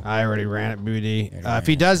feel. I already ran it, Booty. Yeah, If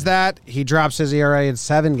he does that, he drops his ERA in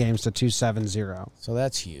 7 games to 2.70. So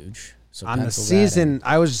that's huge. So On the pencil that season, in.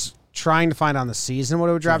 I was trying to find on the season what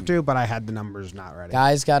it would drop to, but I had the numbers not ready.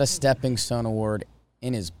 Guy's got a Stepping Stone award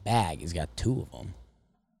in his bag. He's got 2 of them.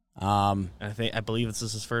 I believe this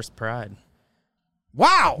is his first Pride.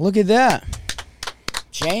 Wow. Look at that.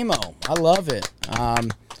 JMO. I love it.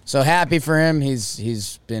 So happy for him.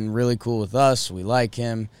 He's been really cool with us. We like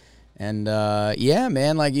him. And, yeah,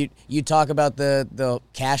 man, like you talk about the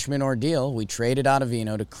Cashman ordeal. We traded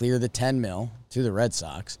Ottavino to clear the $10 million to the Red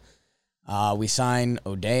Sox. We signed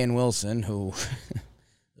O'Day and Wilson, who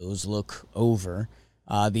those look over.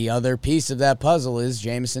 The other piece of that puzzle is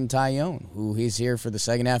Jameson Taillon, who he's here for the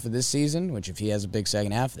second half of this season, which if he has a big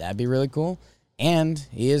second half, that'd be really cool. And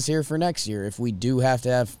he is here for next year if we do have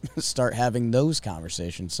to start having those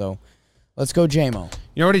conversations. So let's go, JMO.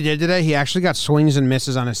 You know what he did today? He actually got swings and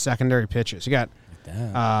misses on his secondary pitches. He got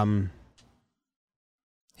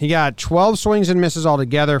 12 swings and misses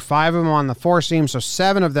altogether, 5 of them on the four seam, so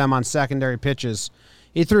 7 of them on secondary pitches.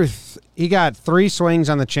 He got 3 swings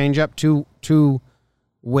on the changeup, 2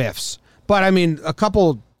 whiffs. But I mean, a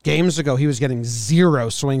couple games ago, he was getting 0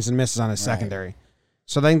 swings and misses on his secondary.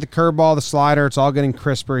 So I think the curveball, the slider, it's all getting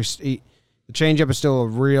crisper. The changeup is still a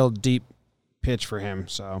real deep pitch for him.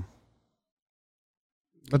 So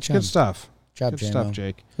that's good stuff. Good Good stuff,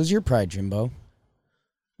 Jake. Who's your pride, Jimbo?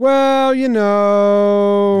 Well, you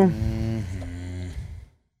know,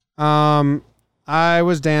 I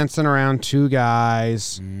was dancing around 2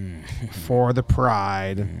 guys for the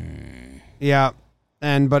pride. Yeah.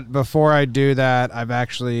 But before I do that, I've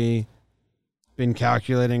actually been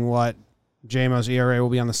calculating what JMO's ERA will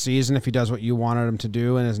be on the season if he does what you wanted him to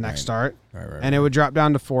do in his next start. Right. It would drop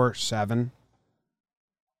down to 4.7.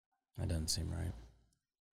 That doesn't seem right.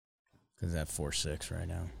 Because that's 4.6 right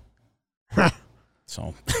now.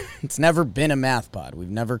 So it's never been a math pod. We've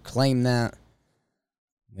never claimed that.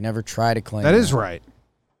 We never try to claim that. That is right.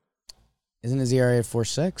 Isn't his ERA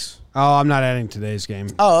 4.6? Oh, I'm not adding today's game.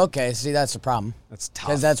 Oh, okay. See, that's the problem. That's tough.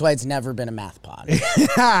 Because that's why it's never been a math pod.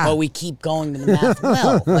 But we keep going to the math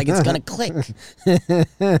well. Like it's going to click.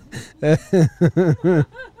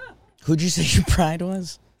 Who'd you say your pride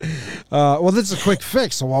was? Well, this is a quick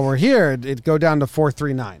fix. So while we're here, it'd go down to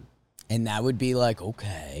 4.39. And that would be like,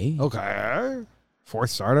 okay. Okay. 4th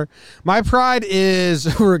starter. My pride is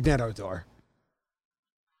Rougned Odor.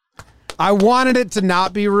 I wanted it to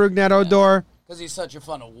not be Rougned Odor. Because he's such a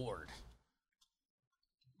fun award.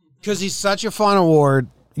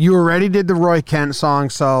 You already did the Roy Kent song,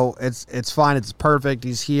 so it's fine. It's perfect.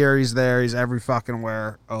 He's here. He's there. He's every fucking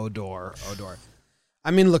where. Odor.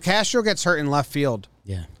 I mean, LeCastro gets hurt in left field.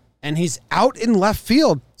 Yeah. And he's out in left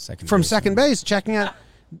field from second base, checking out.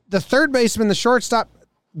 The third baseman, the shortstop,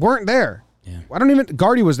 weren't there. Yeah.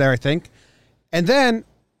 Gardy was there, I think. And then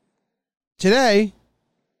today,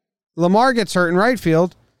 Lamar gets hurt in right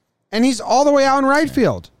field, and he's all the way out in right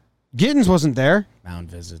field. Gittins wasn't there. Mound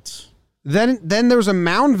visits. Then there was a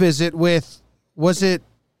mound visit with, was it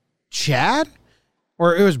Chad?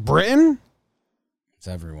 Or it was Britton? It's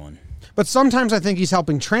everyone. But sometimes I think he's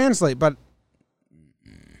helping translate, but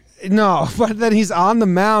no, but then he's on the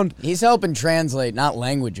mound. He's helping translate, not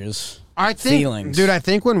languages. I think, feelings. Dude, I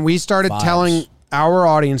think when we started telling our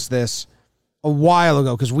audience this a while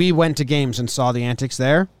ago, because we went to games and saw the antics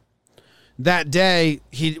there, that day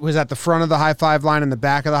he was at the front of the high five line and the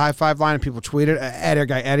back of the high five line, and people tweeted,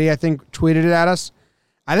 Eddie, I think, tweeted it at us.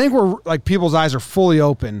 I think we're like, people's eyes are fully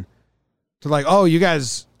open to like, oh, you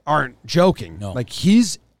guys aren't joking. No. Like,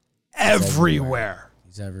 he's everywhere.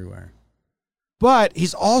 He's everywhere. But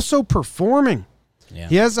he's also performing. Yeah.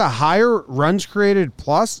 He has a higher runs created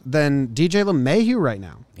plus than DJ LeMahieu right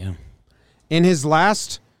now. Yeah. In his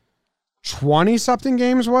last 20-something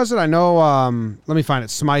games, was it? I know, let me find it.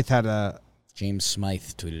 Smythe had a... James Smythe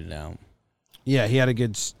tweeted it out. Yeah, he had a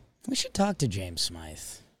good... We should talk to James Smythe.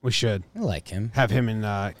 We should. I like him. Have him in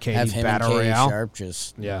Katie's Battle Katie Royale. Sharp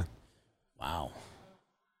just... Yeah. Wow.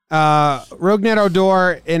 Rougned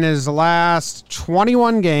Odor in his last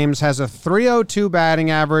 21 games has a 302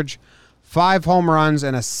 batting average, 5 home runs,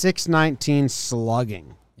 and a 619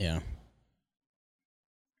 slugging. Yeah.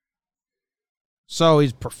 So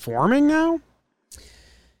he's performing now?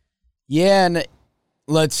 Yeah, and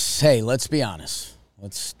let's be honest.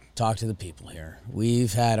 Let's talk to the people here.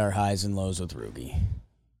 We've had our highs and lows with Rugi.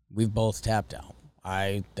 We've both tapped out.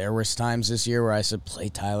 There was times this year where I said, play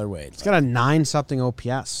Tyler Wade. He's got a 9-something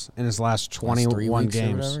OPS in his last 21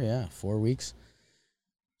 games. Or whatever, yeah, 4 weeks.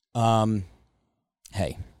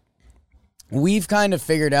 Hey, we've kind of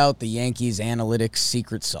figured out the Yankees' analytics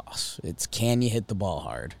secret sauce. It's, can you hit the ball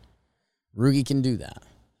hard? Rugi can do that.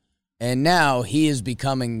 And now he is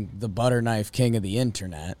becoming the butter knife king of the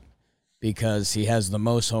internet because he has the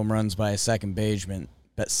most home runs by a second baseman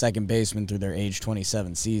second baseman through their age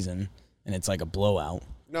 27 season, and it's like a blowout.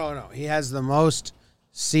 No. He has the most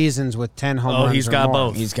seasons with 10 home runs. He's or got more.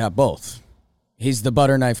 both. He's got both. He's the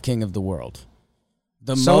butter knife king of the world.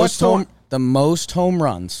 The most home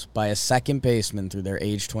runs by a second baseman through their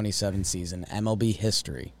age 27 season, MLB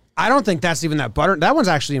history. I don't think that's even that butter. That one's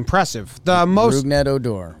actually impressive. The most Rougned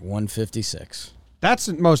Odor, 156. That's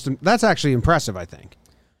actually impressive, I think.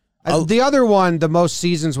 The other one, the most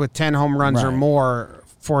seasons with 10 home runs or Right. more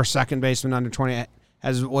for a second baseman under 20,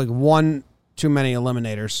 has like one too many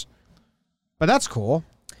eliminators. But that's cool.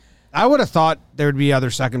 I would have thought there would be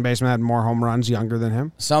other second basemen that had more home runs younger than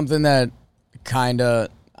him. Something that kind of,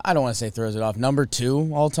 I don't want to say throws it off. Number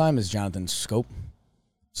 2 all time is Jonathan Scope.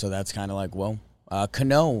 So that's kind of like, whoa.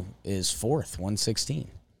 Cano is 4th, 116.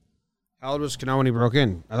 How old was Cano when he broke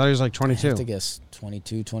in? I thought he was like I 22. have to guess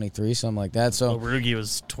 22, 23, something like that. So, Rugi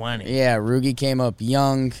was 20. yeah, Rugi came up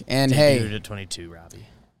young. And Debuted hey, at 22, Robbie.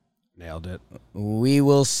 Nailed it. we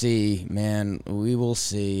will see, man. We will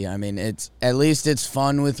see. I mean, at least it's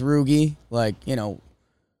fun with Rugi. Like,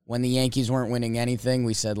 when the Yankees weren't winning anything,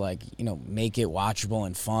 we said, like, make it watchable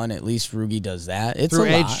and fun. At least Rugi does that. It's Through a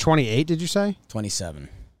age lot. 28, did you say? 27.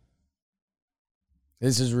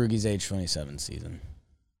 This is Rugi's age 27 season.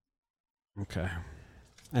 Okay.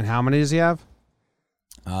 And how many does he have?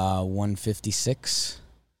 156.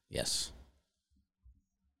 Yes.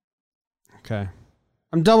 Okay.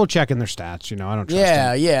 I'm double checking their stats. I don't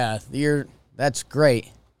trust him. Yeah. That's great.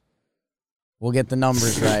 We'll get the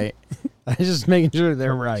numbers right. I'm just making sure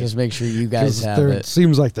they're right. Just make sure you guys have it.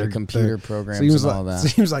 Seems like The they're computer programs seems and all like, that.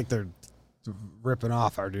 Seems like they're ripping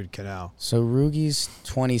off our dude Cano. So Rugi's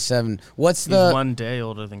 27. What's He's the 1 day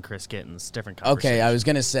older than Chris Gittins. Different conversation. Okay, I was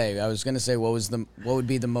gonna say what would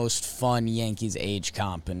be the most fun Yankees age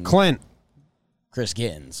comp, and Clint. Chris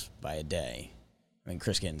Gittins by a day. I mean,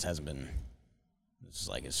 Chris Gittins hasn't been. This is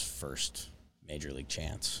like his first major league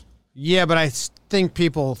chance. Yeah, but I think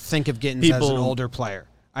people think of Gittins as an older player.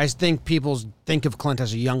 I think people think of Clint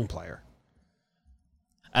as a young player.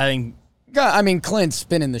 I think Clint's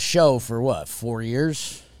been in the show for what, 4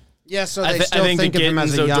 years? Yeah, so I they still think think the of him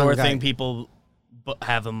as a Gittins young Odor guy. thing, people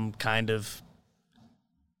have him kind of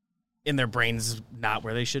in their brains not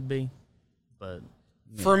where they should be. But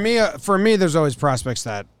For me, there's always prospects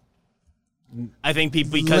that I think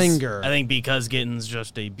because linger. because Gittins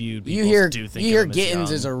just debuted, people You hear do think you hear of him as Gittins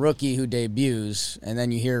young. is a rookie who debuts, and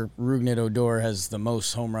then you hear Rougned Odor has the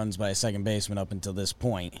most home runs by a second baseman up until this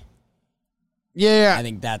point. Yeah, I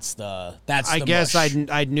think that's I the guess mush.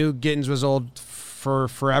 I knew Gittins was old for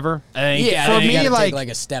forever. I think, Yeah, for I think you me, gotta take, like,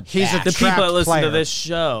 a step he's a back. the people that trapped listen player. to this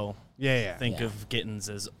show Yeah. think Yeah. of Gittins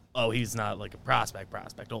as he's not like a prospect,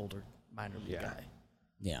 older minor league guy.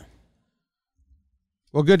 Yeah.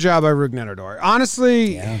 Well, good job by Rougned Odor.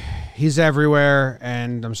 Honestly, Yeah. he's everywhere,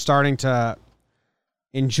 and I'm starting to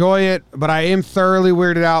enjoy it, but I am thoroughly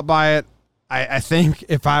weirded out by it. I think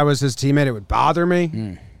if I was his teammate, it would bother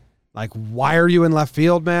me. Like, why are you in left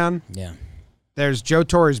field, man? Yeah. There's Joe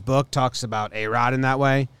Torre's book talks about A-Rod in that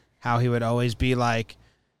way, how he would always be like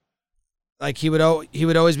he would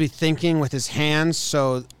always be thinking with his hands.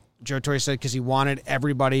 So Joe Torre said because he wanted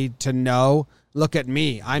everybody to know, look at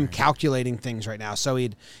me, I'm calculating things right now. So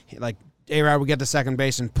he'd like A-Rod would get to second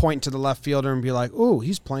base and point to the left fielder and be like, "Ooh,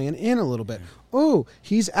 he's playing in a little bit. Ooh,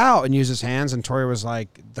 he's out," and use his hands. And Torre was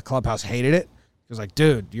like, the clubhouse hated it. He was like,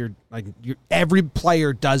 "Dude, you're every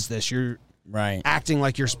player does this. You're Right. acting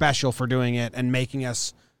like you're special for doing it and making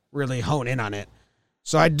us really hone in on it."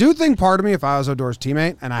 So I do think part of me, if I was Odor's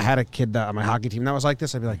teammate and I had a kid on my hockey team that was like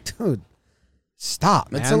this, I'd be like, "Dude,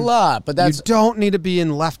 stop, man. It's a lot, but that's you don't need to be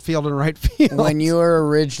in left field and right field." when you were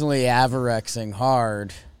originally Averexing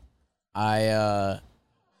hard.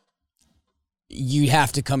 You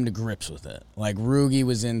have to come to grips with it. Like Rugi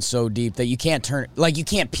was in so deep that you can't you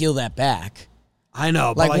can't peel that back. I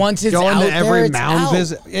know, but Like, once it's going out to there, every it's mound out.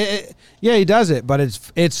 visit, yeah, he does it, but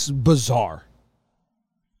it's bizarre.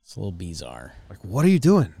 It's a little bizarre. Like, what are you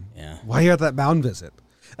doing? Yeah. Why are you at that mound visit?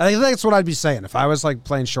 I think that's what I'd be saying if I was like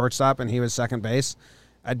playing shortstop and he was second base.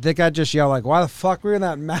 I think I'd just yell like, "Why the fuck were you in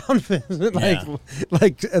that mound visit?"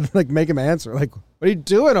 like make him answer. Like, what are you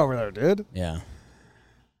doing over there, dude? Yeah.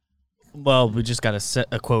 Well, we just got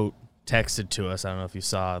a quote texted to us. I don't know if you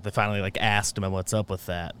saw. They finally asked him what's up with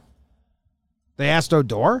that. They asked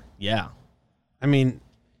Odor. Yeah, I mean,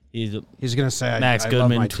 he's he's gonna say Max I Goodman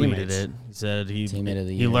love my tweeted teammates. it. He said Teammate of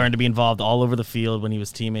the he year. learned to be involved all over the field when he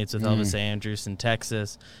was teammates with Elvis Andrus in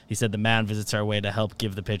Texas. He said the mound visits are a way to help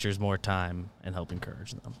give the pitchers more time and help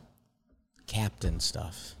encourage them. Captain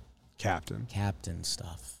stuff. Captain. Captain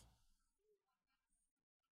stuff.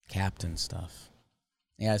 Captain stuff.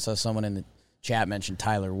 Yeah, I saw someone in the Chat mentioned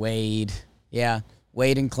Tyler Wade. Yeah,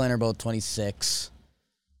 Wade and Clint are both 26.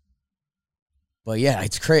 But yeah,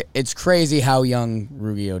 it's crazy how young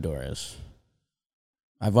Roogie Odor is.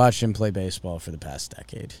 I've watched him play baseball for the past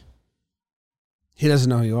decade. He doesn't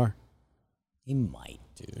know who you are. He might,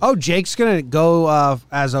 dude. Oh, Jake's going to go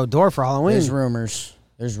as Odor for Halloween. There's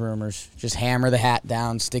rumors. Just hammer the hat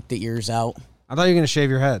down, stick the ears out. I thought you were going to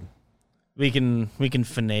shave your head. We can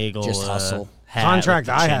finagle. Just hustle. Contract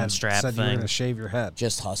I had strap said you were thing. going to shave your head.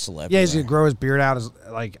 Just hustle everywhere. Yeah, he's going to grow his beard out as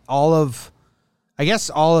like all of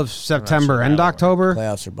September sure and how it October.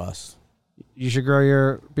 Playoffs or bust. You should grow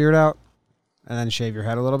your beard out and then shave your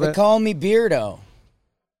head a little They bit. call me Beardo.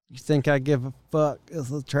 You think I give a fuck? It's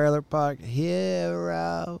the Trailer Park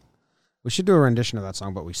Hero. We should do a rendition of that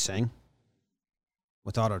song, but we sing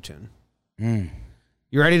with auto-tune.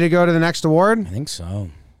 You ready to go to the next award? I think so.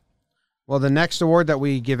 Well, the next award that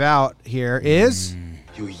we give out here is...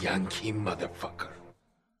 You Yankee motherfucker.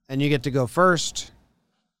 And you get to go first.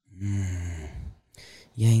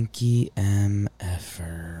 Yankee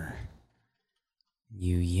MFer.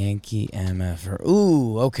 You Yankee MFer.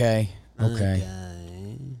 Ooh, okay.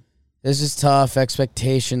 This is tough.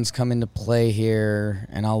 Expectations come into play here,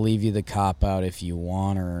 and I'll leave you the cop-out if you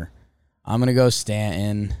want, or I'm going to go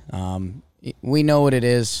Stanton. We know what it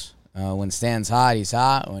is. When Stanton's hot, he's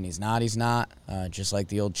hot. When he's not, he's not. Just like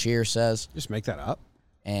the old cheer says. Just make that up.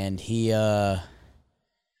 And he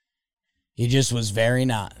just was very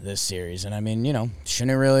not this series. And, I mean,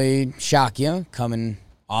 shouldn't really shock you coming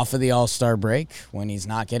off of the All-Star break when he's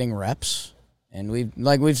not getting reps. And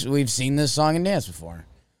we've seen this song and dance before.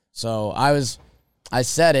 So I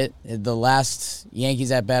said it, the last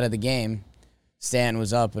Yankees at bat of the game, Stan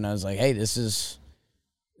was up, and I was like, hey, this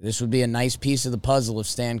would be a nice piece of the puzzle if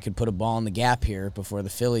Stan could put a ball in the gap here before the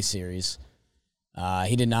Philly series.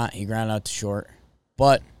 He did not. He grounded out to short.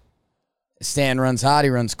 But Stan runs hot, he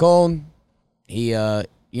runs cold. He,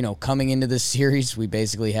 coming into this series, we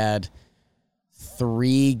basically had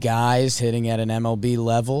 3 guys hitting at an MLB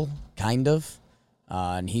level, kind of.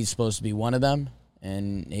 And he's supposed to be one of them.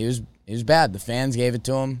 And he was bad. The fans gave it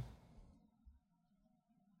to him.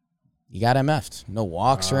 He got MF'd. No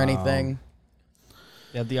walks or anything.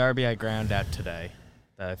 Yeah, the RBI ground out today.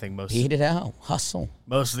 I think beat it out. Hustle.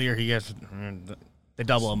 Most of the year he gets, they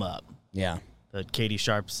double him up. Yeah. But Katie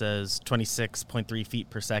Sharp says 26.3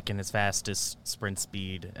 feet per second, his fastest sprint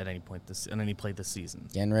speed at any point in any play this season.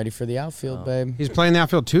 Getting ready for the outfield, babe. He's playing the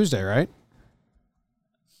outfield Tuesday, right?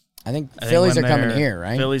 I think Phillies are coming here,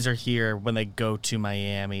 right? Phillies are here when they go to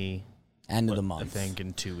Miami. End of the month. I think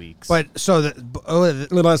in 2 weeks. But so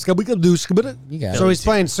he's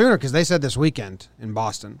playing sooner because they said this weekend in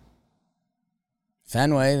Boston.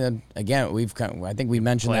 Fenway, again, I think we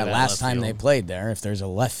mentioned that last time field. they played there. If there's a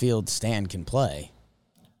left field stand can play.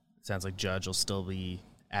 Sounds like Judge will still be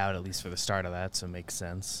out at least for the start of that, so it makes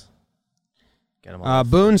sense. Get him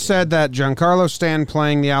Boone said that Giancarlo Stanton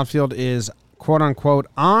playing the outfield is quote unquote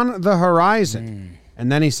on the horizon. And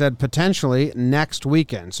then he said potentially next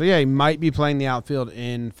weekend. So yeah, he might be playing the outfield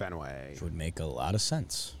in Fenway. Which would make a lot of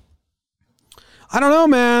sense. I don't know,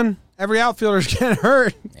 man. Every outfielder's getting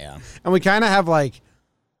hurt. Yeah. And we kind of have like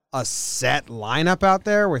a set lineup out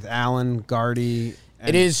there with Allen, Gardy.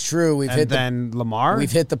 It is true. Lamar.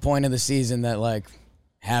 We've hit the point of the season that like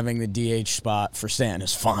having the DH spot for Stan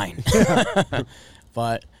is fine.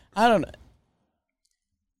 But I don't know.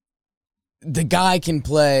 The guy can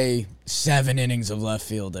play 7 innings of left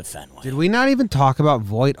field at Fenway. Did we not even talk about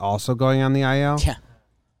Voit also going on the IL? Yeah.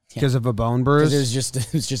 Because of a bone bruise? It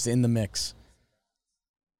was just in the mix.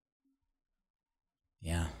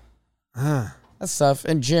 Yeah. That's tough.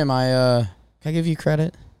 And Jim, can I give you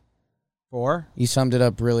credit? For? You summed it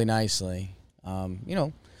up really nicely.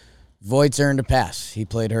 Voigt's earned a pass. He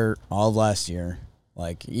played hurt all of last year.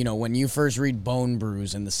 Like, when you first read bone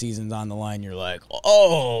bruise and the season's on the line, you're like,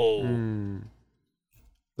 oh.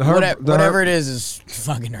 Whatever it is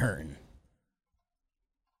fucking hurting.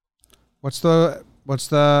 What's the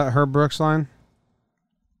Herb Brooks line?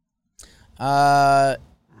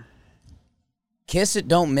 Kiss it,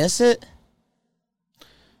 don't miss it.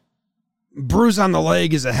 Bruise on the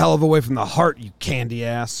leg is a hell of a way from the heart, you candy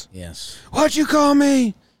ass. Yes. What'd you call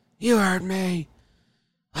me? You heard me.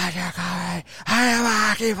 What'd you call me? I am a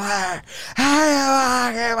hockey player. I am a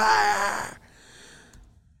hockey player.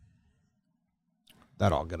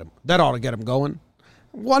 That ought to get him going.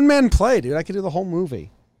 One man play, dude. I could do the whole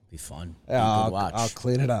movie. Be fun. I'll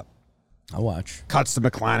clean it up. I'll watch. Cuts to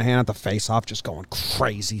McClanahan at the face-off, just going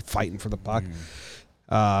crazy, fighting for the puck.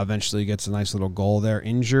 Eventually gets a nice little goal there.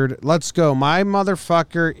 Injured. Let's go. My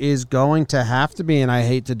motherfucker is going to have to be, and I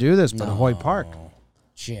hate to do this, but Hoyt Park.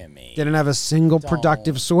 Jimmy. Didn't have a single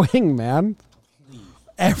productive swing, man.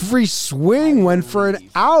 Every swing went for an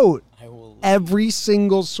out. Every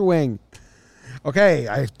single swing. Okay,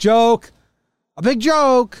 a big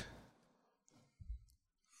joke.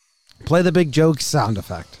 Play the big joke sound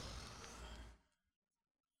effect.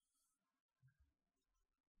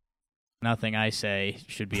 Nothing I say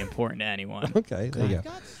should be important to anyone. Okay, there you go.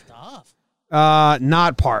 Got stuff.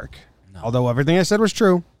 Not Park. No. Although everything I said was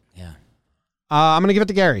true. Yeah. I'm going to give it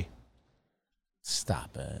to Gary.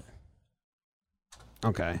 Stop it.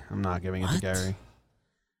 Okay, I'm not giving it to What? Gary. You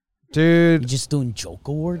Dude, just doing joke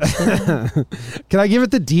awards? can I give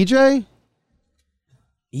it to DJ?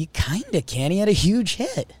 You kind of can. He had a huge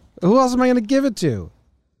hit. Who else am I going to give it to?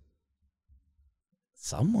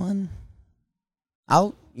 Someone.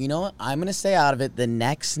 You know what? I'm going to stay out of it. The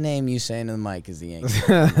next name you say into the mic is the Yankees.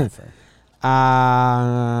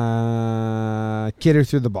 Kid who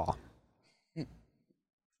threw the ball.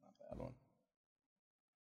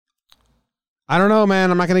 I don't know,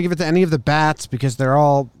 man. I'm not going to give it to any of the bats because they're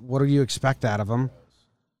all, what do you expect out of them?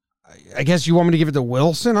 I guess you want me to give it to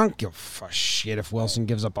Wilson? I don't give a shit if Wilson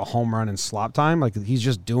gives up a home run in slop time. Like, he's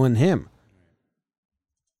just doing him.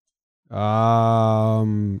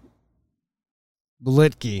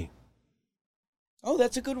 Litke. Oh,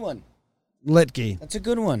 that's a good one. Litke. That's a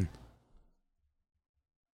good one.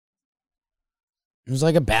 It was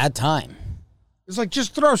like a bad time. It's like,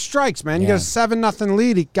 just throw strikes, man. You Yeah. got a 7-0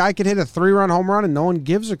 lead. A guy could hit a 3-run home run and no one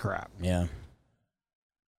gives a crap. Yeah.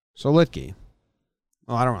 So Litke.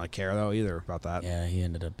 Oh, I don't really care, though, either about that. Yeah, he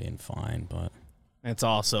ended up being fine, but It's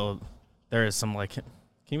also, there is some, like,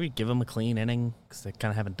 can we give him a clean inning? Because they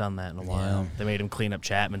kind of haven't done that in a while. Yeah. They made him clean up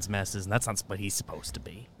Chapman's messes, and that's not what he's supposed to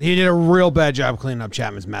be. He did a real bad job cleaning up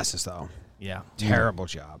Chapman's messes, though. Yeah. Terrible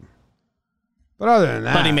job. But other than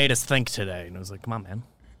that. But he made us think today, and it was like, come on, man.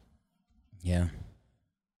 yeah.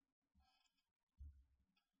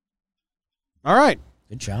 All right.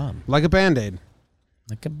 Good job. Like a Band-Aid.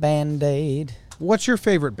 Like a Band-Aid. What's your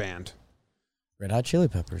favorite band? Red Hot Chili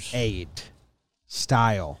Peppers.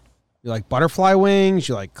 Style. You like butterfly wings?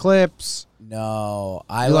 You like clips? No,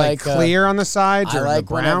 I You like clear on the sides I or like the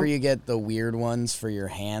brown? whenever you get the weird ones for your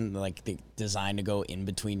hand, like the designed to go in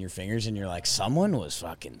between your fingers, and you're like, someone was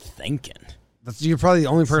fucking thinking. You're probably the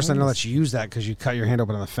only person I know that you use that because you cut your hand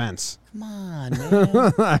open on the fence. Come on,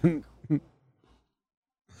 man.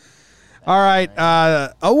 All right.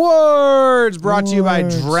 Awards brought to you by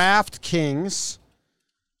DraftKings.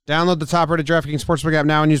 Download the top-rated DraftKings Sportsbook app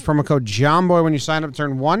now and use promo code JOHNBOY when you sign up.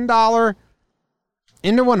 Turn $1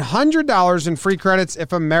 into $100 in free credits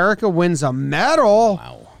if America wins a medal.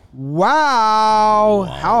 Wow.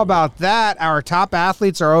 How about that? Our top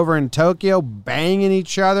athletes are over in Tokyo banging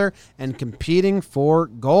each other and competing for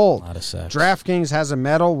gold. A lot of sex. DraftKings has a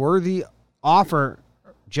medal-worthy offer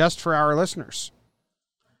just for our listeners.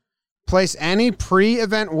 Place any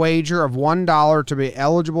pre-event wager of $1 to be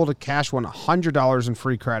eligible to cash $100 in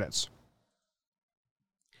free credits.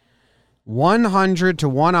 100 to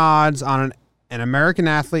 1 odds on an American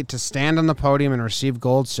athlete to stand on the podium and receive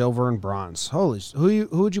gold, silver, and bronze. Who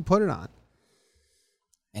would you put it on?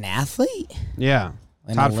 An athlete? Yeah.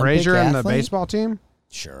 An Todd Olympic Frazier and the athlete? baseball team?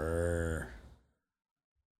 Sure.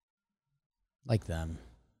 Like them.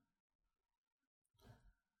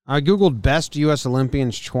 I Googled best U.S.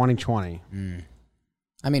 Olympians 2020.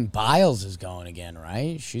 I mean, Biles is going again,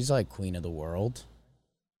 right? She's like queen of the world.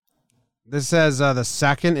 This says the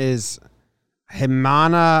second is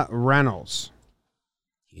Jimena Reynolds,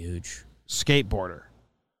 Huge. skateboarder.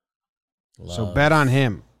 So Love. bet on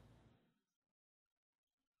him.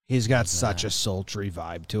 He's got such a sultry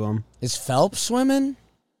vibe to him. Is Phelps swimming?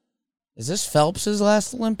 Is this Phelps'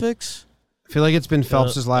 last Olympics? I feel like it's been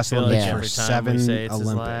Phelps' last feel Olympics like for every time 7 we say it's his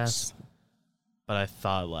Olympics. last, but I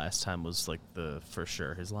thought last time was like for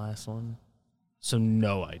sure his last one. So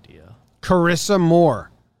no idea. Carissa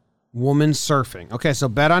Moore, woman surfing. Okay, so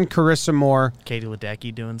bet on Carissa Moore. Katie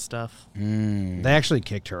Ledecky doing stuff. They actually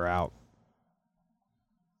kicked her out.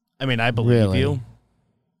 I mean, I believe Really? you,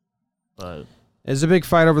 but There's a big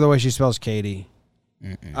fight over the way she spells Katie.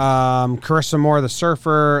 Carissa Moore, the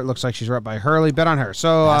surfer. Looks like she's right by Hurley. Bet on her.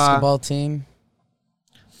 So Basketball team?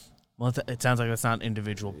 well, it sounds like that's not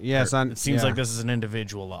individual. Yeah, it's not- It seems yeah. like this is an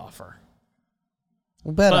individual offer.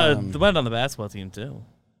 We'll bet on But them. the bet on the basketball team too,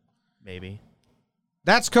 maybe.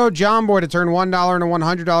 that's code JOHNBOY to turn $1 into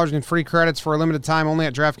 $100 in free credits for a limited time only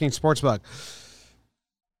at DraftKings Sportsbook.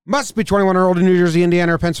 Must be 21 or older in New Jersey,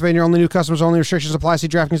 Indiana, or Pennsylvania. Only new customers, only restrictions apply. See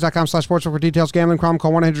DraftKings.com/sportsbook for details. Gambling problem,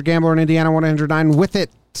 call 1-800-GAMBLER in Indiana, 1-800-9 with it.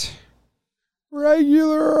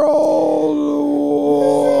 Regular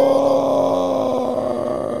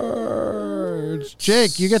old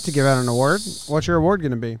Jake, you get to give out an award. What's your award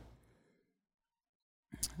going to be?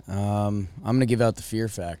 I'm gonna give out the Fear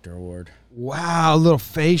Factor award. Wow, a little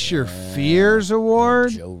Face Your Fears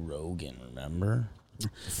award. Joe Rogan, remember?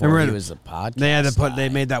 Before he was a podcast. They had to put. They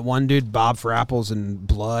made that one dude Bob for apples and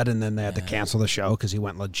blood, and then they had to cancel the show because he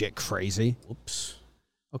went legit crazy. Whoops.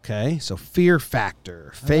 Okay, so Fear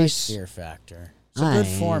Factor, Face Fear Factor. It's a good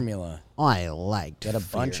formula. I liked. Get a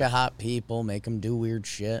bunch of hot people, make them do weird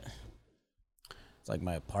shit. It's like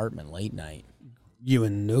my apartment late night. You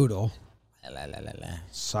and Noodle. La, la, la, la.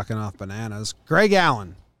 Sucking off bananas. Greg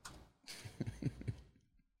Allen.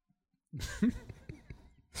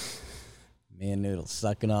 Me and Noodle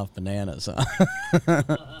sucking off bananas, huh?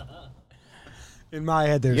 In my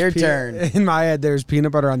head, there's your turn. In my head, there's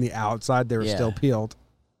peanut butter on the outside. They were still peeled.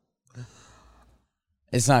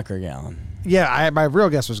 It's not Greg Allen. Yeah, my real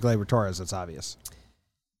guess was Gleyber Torres. That's obvious.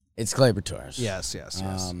 It's Gleyber Torres. Yes.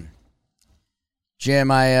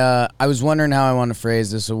 Jim, I was wondering how I want to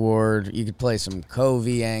phrase this award. You could play some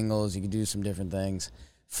Covey angles. You could do some different things.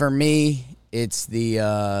 For me, it's the,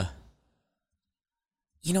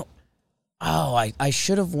 I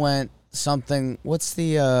should have went something. What's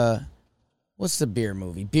the beer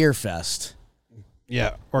movie? Beer Fest.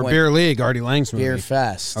 Yeah, or Beer League, Artie Lang's movie. Beer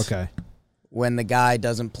Fest. Okay. When the guy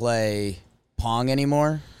doesn't play Pong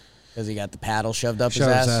anymore because he got the paddle shoved up his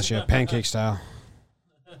ass. Yeah, pancake style.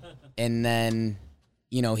 And then,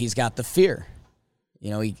 he's got the fear.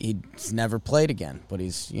 He's never played again, but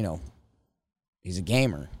he's a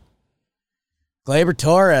gamer. Gleyber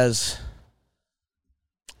Torres,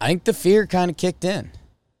 I think the fear kind of kicked in.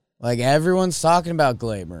 Like, everyone's talking about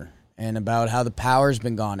Gleyber and about how the power's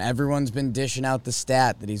been gone. Everyone's been dishing out the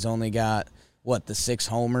stat that he's only got, the 6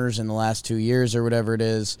 homers in the last 2 years or whatever it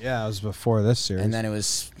is. Yeah, it was before this series. And then it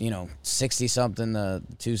was, 60-something the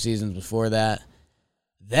 2 seasons before that.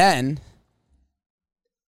 Then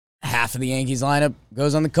half of the Yankees lineup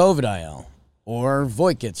goes on the COVID IL, or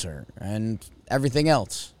Voit gets hurt, and everything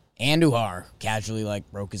else. Andujar casually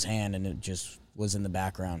broke his hand, and it just was in the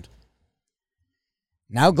background.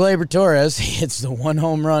 Now Gleyber Torres hits the 1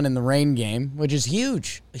 home run in the rain game, which is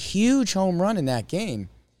huge, a huge home run in that game,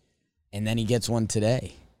 and then he gets one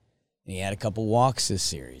today. And he had a couple walks this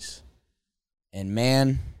series, and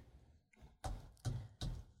man,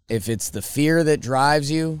 if it's the fear that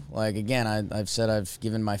drives you, again, I've said I've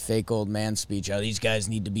given my fake old man speech, how these guys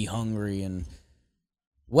need to be hungry. And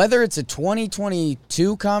whether it's a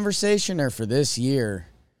 2022 conversation or for this year,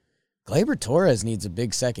 Gleyber Torres needs a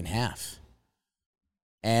big second half.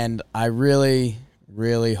 And I really,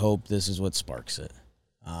 really hope this is what sparks it.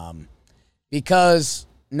 Because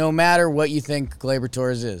no matter what you think Gleyber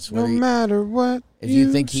Torres is, if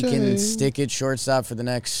you think he can stick at shortstop for the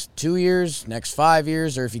next 2 years, next 5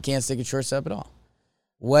 years, or if he can't stick at shortstop at all,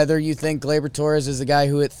 whether you think Gleyber Torres is the guy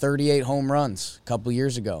who hit 38 home runs a couple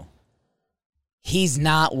years ago, he's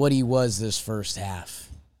not what he was this first half.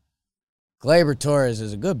 Gleyber Torres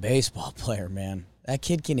is a good baseball player, man. That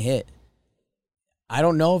kid can hit. I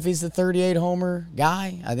don't know if he's the 38 homer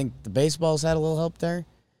guy. I think the baseball's had a little help there.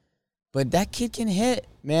 But that kid can hit,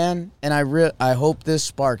 man, and I hope this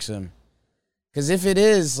sparks him. Because if it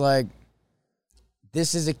is,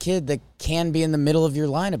 this is a kid that can be in the middle of your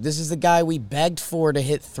lineup. This is the guy we begged for to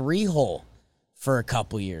hit 3-hole for a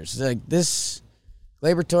couple years.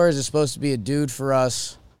 Gleyber Torres is supposed to be a dude for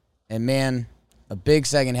us, and man, a big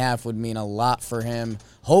second half would mean a lot for him,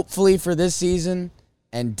 hopefully for this season,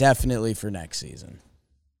 and definitely for next season.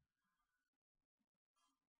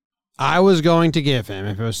 I was going to give him,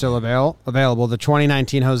 if it was still available, the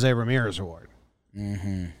 2019 Jose Ramirez Award.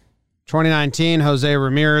 2019, Jose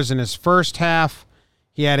Ramirez, in his first half,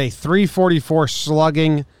 he had a 344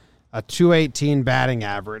 slugging, a 218 batting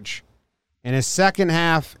average. In his second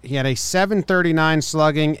half, he had a 739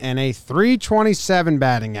 slugging and a 327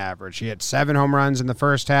 batting average. He had 7 home runs in the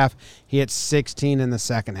first half. He had 16 in the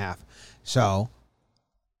second half. So,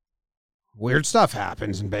 weird stuff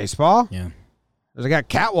happens in baseball. Yeah. They got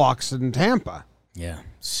catwalks in Tampa. Yeah,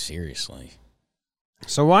 seriously.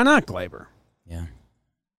 So why not Gleyber? Yeah.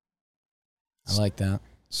 I like that.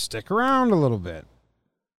 Stick around a little bit.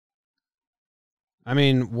 I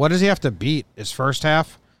mean, what does he have to beat? His first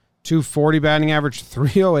half, 240 batting average,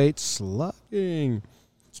 308 slugging.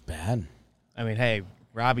 It's bad. I mean, hey,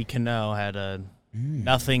 Robbie Cano had a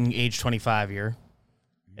nothing age 25 year.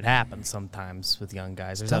 It happens sometimes with young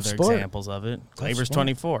guys. There's other examples of it. Gleyber's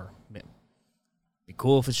 24. Be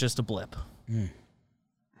cool if it's just a blip. It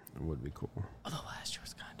would be cool. Although last year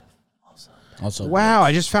was kind of also wow,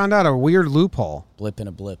 I just found out a weird loophole. Blip in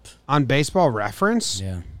a blip. On Baseball Reference,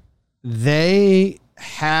 Yeah. they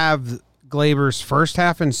have Glaber's first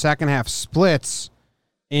half and second half splits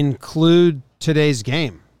include today's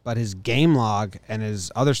game, but his game log and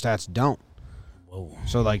his other stats don't. Whoa.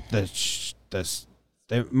 So like they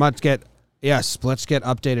must get splits get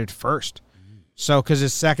updated first. So because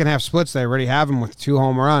his second half splits, they already have him with 2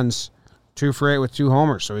 home runs, 2 for 8 with 2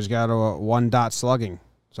 homers. So he's got a 1 dot slugging.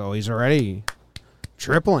 So he's already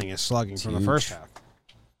tripling his slugging from the first half.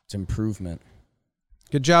 It's improvement.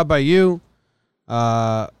 Good job by you.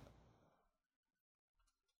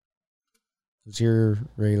 Who's your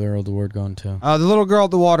regular old award going to? The little girl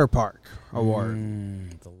at the water park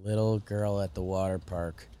award. The little girl at the water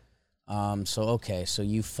park. So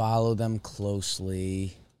you follow them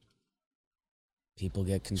closely. People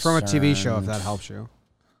get concerned. It's from a TV show, if that helps you.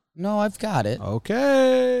 No, I've got it.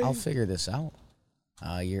 Okay. I'll figure this out.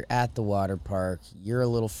 You're at the water park. You're a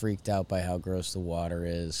little freaked out by how gross the water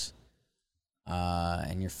is.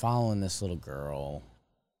 And you're following this little girl.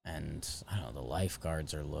 And, I don't know, the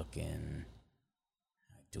lifeguards are looking.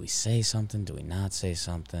 Do we say something? Do we not say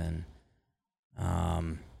something?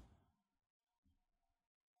 And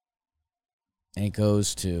it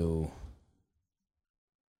goes to...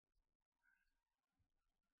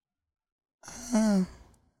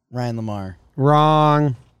 Ryan Lamar.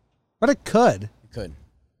 Wrong. But it could. It could.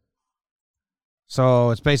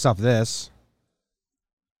 So it's based off this.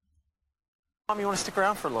 Mom, you want to stick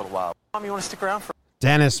around for a little while? Mom, you want to stick around for...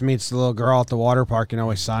 Dennis meets the little girl at the water park in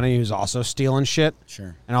Always Sunny who's also stealing shit.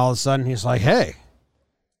 Sure. And all of a sudden he's like, hey,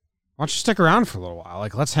 why don't you stick around for a little while?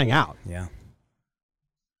 Like, let's hang out. Yeah.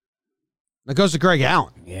 It goes to Greg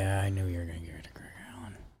Allen. Yeah, I knew you were going to give it to Greg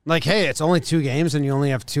Allen. Like, hey, it's only 2 games and you only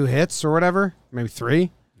have 2 hits or whatever. Maybe 3. Yeah.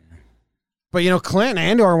 But, Clint and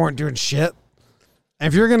Andor weren't doing shit. And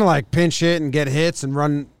if you're going to, like, pinch hit and get hits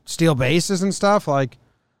and steal bases and stuff, like,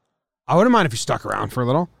 I wouldn't mind if you stuck around for a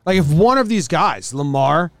little. Like, if one of these guys,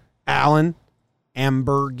 Lamar, Allen,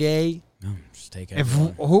 Ambergay. No, just take it.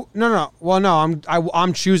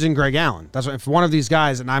 I'm choosing Greg Allen. That's what, if one of these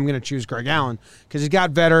guys, and I'm going to choose Greg Allen because he's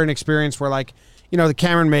got veteran experience where, like, the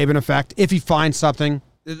Cameron Maben effect, if he finds something,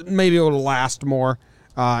 maybe it will last more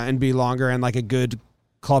and be longer and, like, a good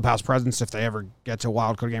clubhouse presence if they ever get to a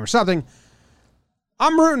wild card game or something.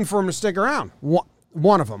 I'm rooting for him to stick around.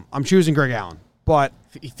 One of them. I'm choosing Greg Allen. But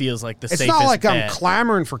he feels like the safest it's not like bet. I'm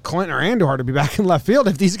clamoring for Clinton or Andor to be back in left field.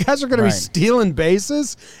 If these guys are going to be stealing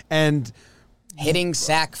bases and hitting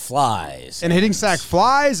sack flies and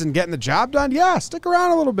getting the job done, yeah, stick around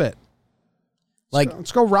a little bit. Like,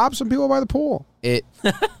 let's go rob some people by the pool. It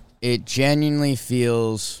genuinely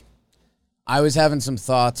feels. I was having some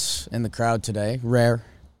thoughts in the crowd today, rare,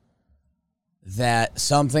 that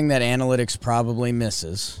something that analytics probably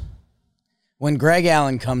misses. When Greg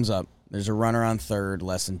Allen comes up, there's a runner on third,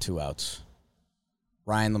 less than 2 outs.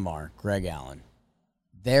 Ryan Lamar, Greg Allen.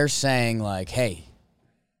 They're saying, like, hey,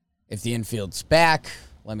 if the infield's back,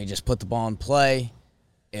 let me just put the ball in play.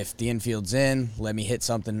 If the infield's in, let me hit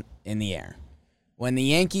something in the air. When the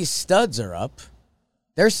Yankees studs are up,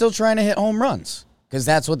 they're still trying to hit home runs because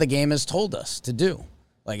that's what the game has told us to do.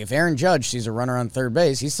 Like, if Aaron Judge sees a runner on third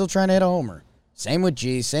base, he's still trying to hit a homer. Same with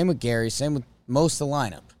G, same with Gary, same with most of the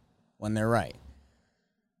lineup when they're right.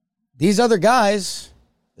 These other guys,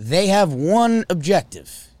 they have one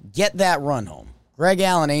objective. Get that run home. Greg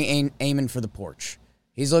Allen ain't aiming for the porch.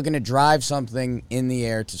 He's looking to drive something in the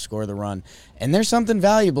air to score the run. And there's something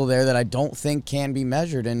valuable there that I don't think can be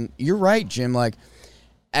measured. And you're right, Jim. Like,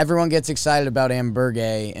 everyone gets excited about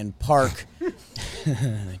Ambergay and Park.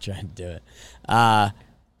 I tried to do it.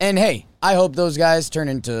 And, hey, I hope those guys turn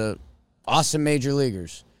into awesome major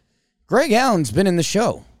leaguers. Greg Allen's been in the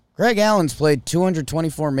show. Greg Allen's played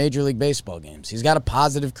 224 Major League Baseball games. He's got a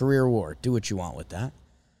positive career WAR. Do what you want with that.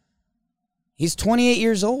 He's 28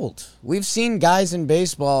 years old. We've seen guys in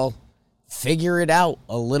baseball figure it out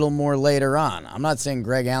a little more later on. I'm not saying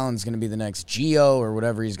Greg Allen's going to be the next Gio or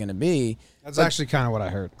whatever he's going to be. That's actually kind of what I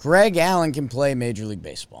heard. Greg Allen can play Major League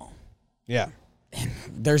Baseball. Yeah. And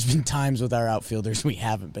there's been times with our outfielders we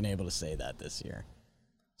haven't been able to say that this year.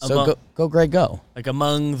 So go Greg, go. Like,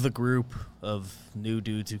 among the group of new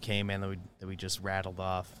dudes who came in that we just rattled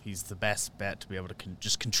off, he's the best bet to be able to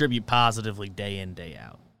just contribute positively day in, day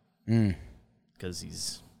out. Because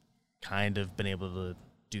he's kind of been able to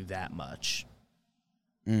do that much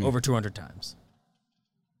over 200 times.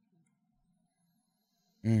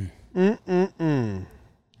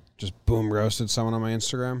 Just boom roasted someone on my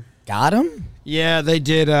Instagram. Got him? Yeah, they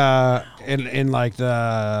did in like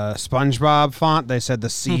the SpongeBob font. They said the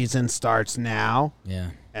season starts now.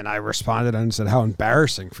 Yeah. And I responded and said, how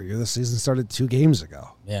embarrassing for you. The season started 2 games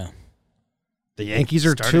ago. Yeah. The Yankees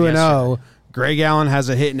are 2-0. Greg Allen has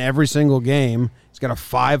a hit in every single game. He's got a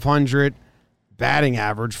 500 batting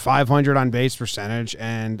average, 500 on base percentage,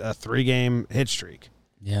 and a 3-game hit streak.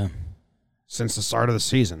 Yeah. Since the start of the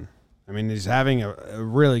season. I mean, he's having a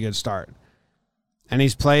really good start. And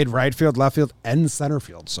he's played right field, left field, and center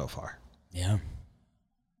field so far. Yeah.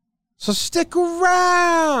 So stick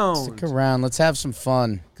around. Stick around. Let's have some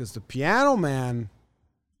fun. Because the piano man,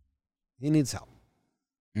 he needs help.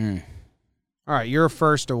 All right, your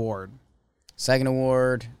first award. Second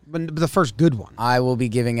award. But the first good one. I will be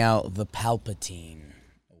giving out the Palpatine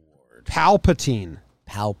Award. Palpatine.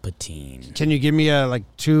 Palpatine. Can you give me a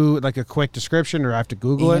quick description, or I have to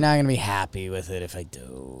Google You're it? not gonna be happy with it if I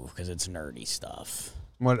do, because it's nerdy stuff.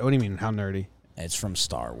 What do you mean? How nerdy? It's from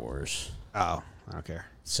Star Wars. Oh, I don't care.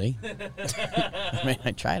 See? I mean,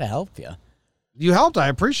 I try to help you. You helped. I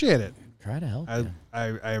appreciate it. Try to help you.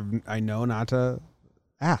 I know not to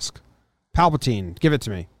ask. Palpatine, give it to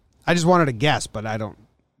me. I just wanted to guess, but I don't.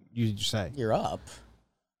 You just say. You're up.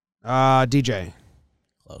 DJ.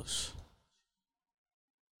 Close.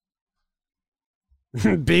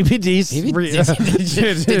 BBD's.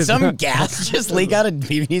 Did some gas just leak out of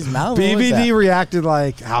BBD's mouth? BBD reacted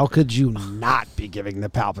like, how could you not be giving the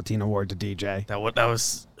Palpatine Award to DJ? That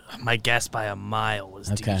was my guess by a mile was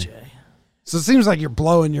DJ. So it seems like you're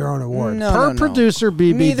blowing your own award. No. Producer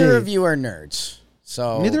BBD. Neither of you are nerds.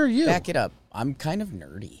 So neither are you. Back it up. I'm kind of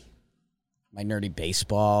nerdy. My nerdy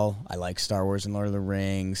baseball. I like Star Wars and Lord of the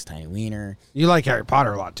Rings. Tiny Wiener. You like Harry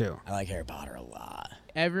Potter a lot, too. I like Harry Potter a lot.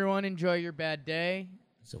 Everyone enjoy your bad day.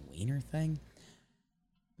 It's a wiener thing.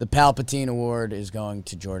 The Palpatine Award is going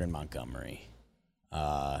to Jordan Montgomery.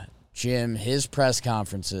 Jim, his press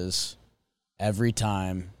conferences, every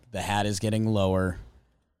time the hat is getting lower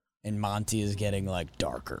and Monty is getting, like,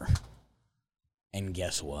 darker. And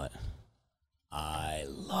guess what? I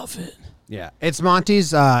love it. Yeah. It's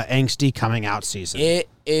Monty's angsty coming out season. It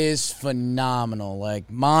is phenomenal. Like,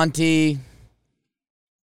 Monty,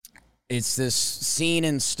 it's this scene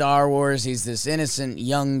in Star Wars. He's this innocent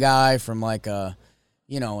young guy from, like, an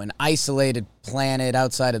isolated planet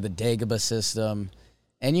outside of the Dagobah system.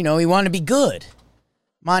 And, he wanted to be good.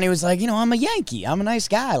 Monty was like, I'm a Yankee. I'm a nice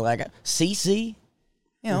guy. Like, CC.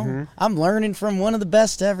 I'm learning from one of the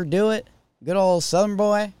best to ever do it. Good old Southern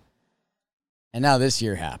boy. And now this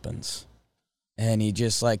year happens. And he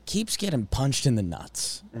just, like, keeps getting punched in the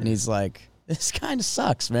nuts. And he's like, this kind of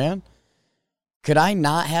sucks, man. Could I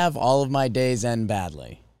not have all of my days end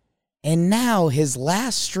badly? And now his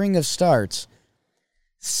last string of starts,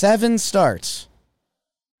 7 starts.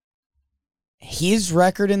 His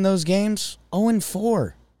record in those games,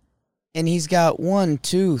 0-4. And he's got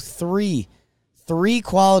 3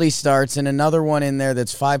 quality starts and another one in there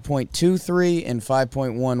that's 5.23 and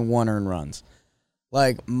 5.11 earned runs.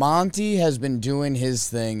 Like, Monty has been doing his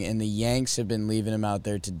thing, and the Yanks have been leaving him out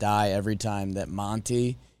there to die every time that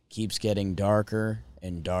Monty keeps getting darker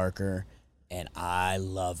and darker, and I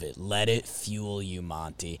love it. Let it fuel you,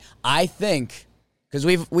 Monty. I think, because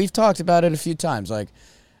we've talked about it a few times, like,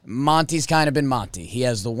 Monty's kind of been Monty. He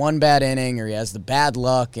has the one bad inning, or he has the bad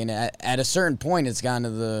luck, and at a certain point, it's gone to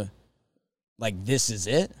the, like, this is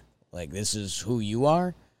it? Like, this is who you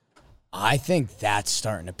are? I think that's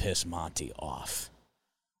starting to piss Monty off.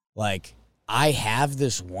 Like, I have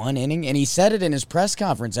this one inning, and he said it in his press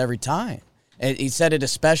conference every time. And he said it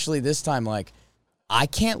especially this time, like, I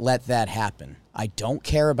can't let that happen. I don't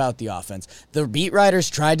care about the offense. The beat writers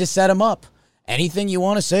tried to set him up. Anything you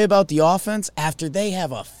want to say about the offense after they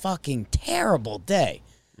have a fucking terrible day?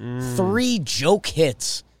 3 joke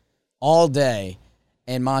hits all day.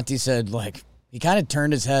 And Monty said, like, he kind of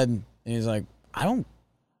turned his head, and he's like, I don't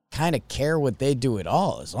kind of care what they do at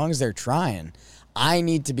all, as long as they're trying. I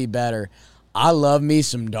need to be better. I love me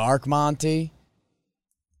some dark Monty,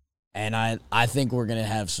 and I think we're going to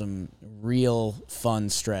have some real fun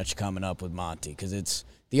stretch coming up with Monty, because it's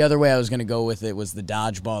the other way I was going to go with it was the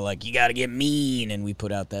dodgeball, like, you got to get mean, and we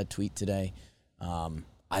put out that tweet today.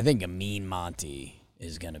 I think a mean Monty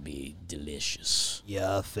is going to be delicious.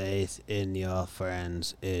 Your faith in your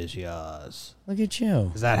friends is yours. Look at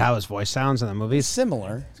you. Is that how his voice sounds in the movie? It's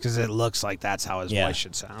similar. Because it looks like that's how his voice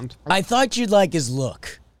should sound. I thought you'd like his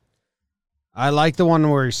look. I like the one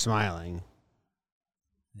where he's smiling.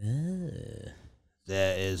 There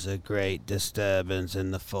is a great disturbance in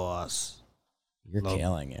the force. You're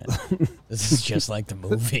killing it. This is just like the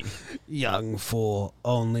movie. Young fool,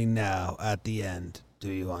 only now at the end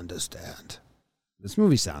do you understand. This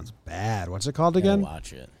movie sounds bad. What's it called again?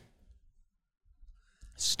 Watch it.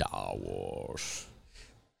 Star Wars.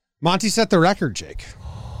 Monty set the record, Jake.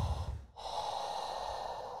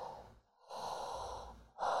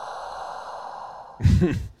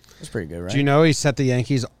 That's pretty good, right? Do you know he set the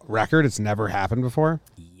Yankees record? It's never happened before.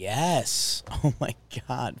 Yes. Oh my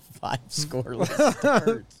God. 5 scoreless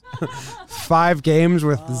starts. 5 games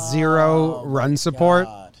with 0 run support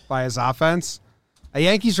by his offense. A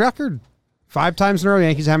Yankees record. 5 times in a row,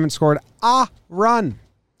 Yankees haven't scored a run.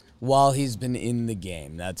 While he's been in the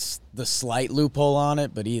game. That's the slight loophole on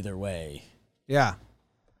it, but either way. Yeah.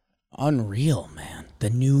 Unreal, man.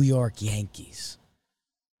 The New York Yankees.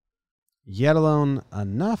 Yet alone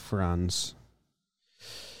enough runs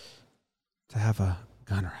to have a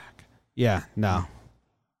gun rack. Yeah, no.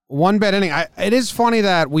 One bad inning. It is funny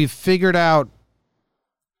that we figured out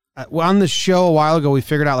on the show a while ago, we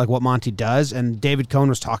figured out like what Monty does, and David Cohn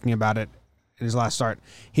was talking about it in his last start.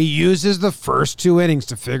 He uses the first 2 innings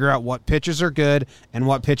to figure out what pitches are good and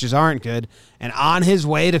what pitches aren't good, and on his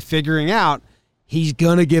way to figuring out, he's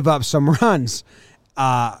going to give up some runs.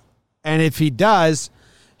 And if he does,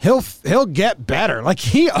 he'll get better. Like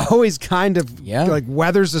he always kind of like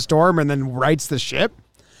weathers the storm and then rights the ship.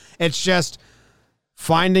 It's just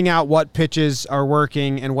finding out what pitches are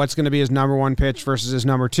working and what's going to be his number 1 pitch versus his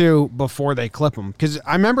number 2 before they clip him. Because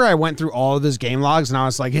I remember I went through all of his game logs and I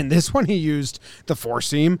was like, in this one he used the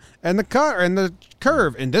 4-seam and the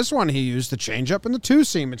curve. In this one he used the changeup and the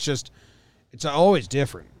 2-seam. It's always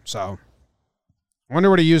different. So I wonder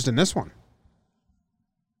what he used in this one.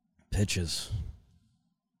 Pitches.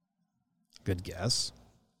 Good guess.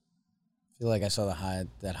 I feel like I saw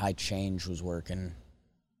that high change was working.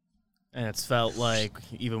 And it's felt like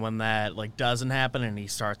even when that like doesn't happen and he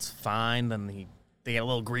starts fine, then they get a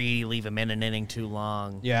little greedy, leave him in an inning too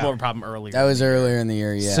long. Yeah. More of a problem earlier. That was earlier in the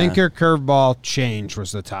year, yeah. Sinker, curveball, change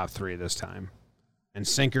was the top 3 this time. And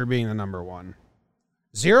sinker being the number 1.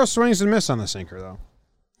 0 swings and miss on the sinker, though.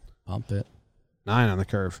 Pump it. 9 on the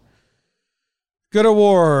curve. Good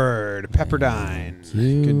award, Pepperdine.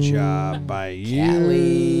 Good job by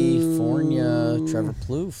you. California. Trevor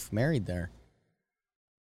Plouffe, married there.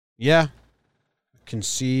 Yeah.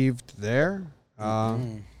 Conceived there.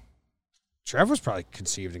 Trevor's probably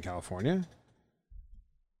conceived in California.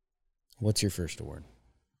 What's your first award?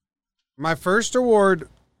 My first award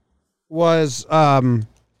was Little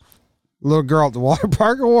Girl at the Water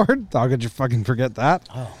Park Award. How could you fucking forget that?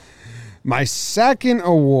 Oh. My second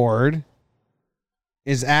award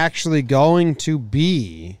is actually going to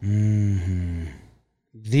be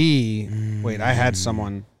wait, I had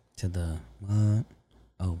someone. To the what?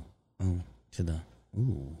 Oh. To the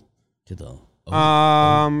ooh. To the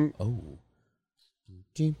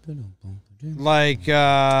Like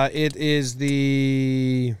it is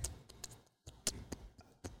the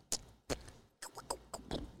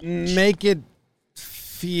Make It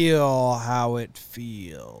Feel How It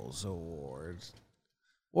Feels awards.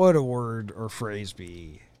 What a word or phrase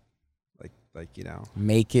be? Like you know.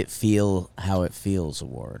 Make It Feel How It Feels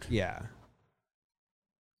award. Yeah.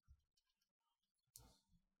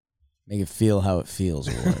 Make It Feel How It Feels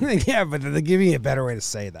award. Yeah, but they're giving you a better way to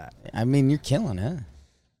say that. I mean, you're killing it.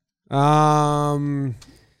 How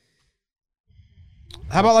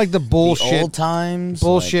about like the bullshit The old times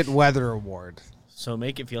bullshit weather award? So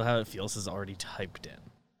Make It Feel How It Feels is already typed in.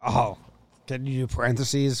 Oh, can you do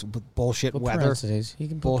parentheses with bullshit Put weather? parentheses. You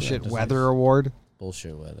can put bullshit parentheses. weather award.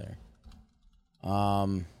 Bullshit weather.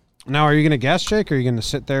 Now, are you going to guess, Jake, or are you going to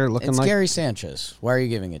sit there looking It's like Gary Sanchez. Why are you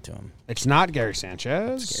giving it to him? It's not Gary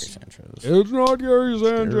Sanchez. It's Gary Sanchez. It's not Gary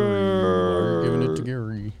Sanchez. Why are you giving it to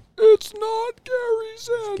Gary? It's not Gary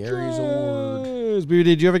Sanchez. Gary's award. BB,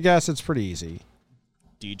 did you have a guess? It's pretty easy.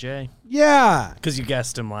 DJ? Yeah. Because you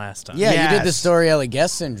guessed him last time. Yeah, you did the Story Ellie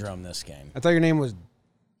guess syndrome this game. I thought your name was...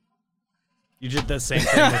 You did the same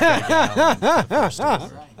thing with Greg Allen the first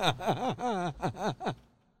time.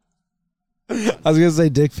 I was gonna say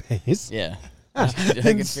dick face. Yeah. I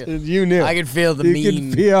could feel, you knew. I could feel the you mean.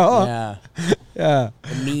 Could feel. Yeah. Yeah.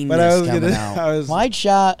 The meanness coming out. Wide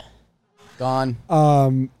shot. Gone.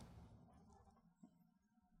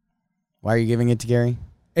 Why are you giving it to Gary?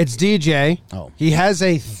 It's DJ. Oh. He has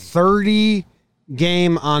a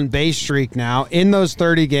 30-game on base streak now. In those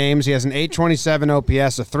 30 games, he has an 827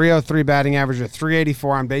 OPS, a 303 batting average, a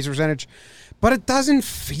 384 on base percentage. But it doesn't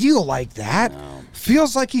feel like that. No.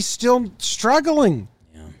 Feels like he's still struggling.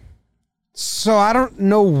 Yeah. So I don't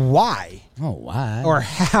know why. Oh, why? Or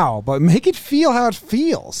how, but make it feel how it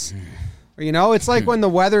feels. You know, it's like when the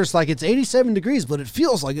weather's like it's 87 degrees, but it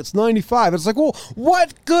feels like it's 95. It's like, well,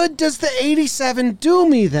 what good does the 87 do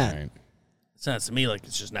me then? Right. Sounds to me like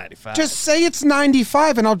it's just 95. Just say it's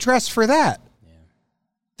 95 and I'll dress for that. Yeah.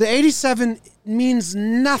 The 87 means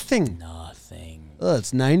nothing. Nothing. Oh,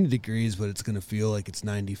 it's 90 degrees, but it's going to feel like it's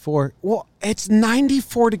 94. Well, it's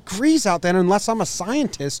 94 degrees out there unless I'm a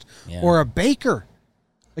scientist or a baker.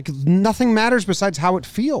 Like nothing matters besides how it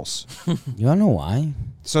feels. You don't know why?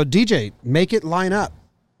 So DJ, make it line up.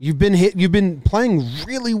 You've been playing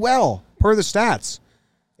really well per the stats.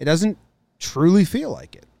 It doesn't truly feel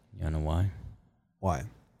like it. You don't know why? Why?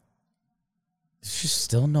 There's just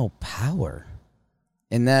still no power.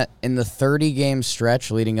 In the 30-game stretch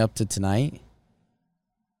leading up to tonight,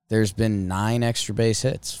 there's been 9 extra base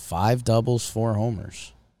hits, 5 doubles, 4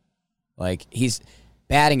 homers. Like, he's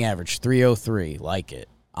batting average 303, like it.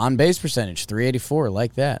 On base percentage 384,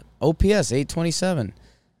 like that. OPS 827.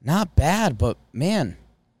 Not bad, but man,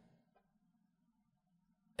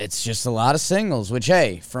 it's just a lot of singles, which,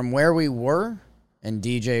 hey, from where we were, and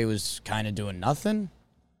DJ was kind of doing nothing.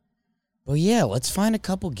 But yeah, let's find a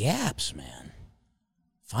couple gaps, man.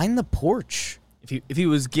 Find the porch. If he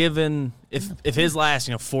was given, if his last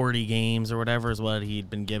 40 games or whatever is what he'd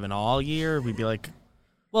been given all year, we'd be like,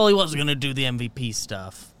 well, he wasn't gonna do the MVP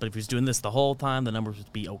stuff. But if he was doing this the whole time, the numbers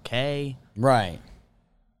would be okay. Right.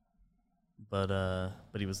 But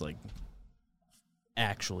he was like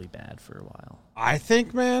actually bad for a while. I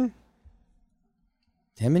think, man,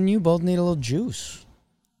 him and you both need a little juice.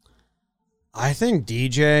 I think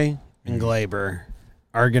DJ and Glaber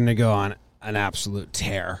are going to go on an absolute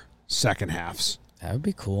tear second halves. That would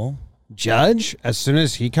be cool. Judge, as soon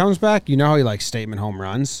as he comes back, you know how he likes statement home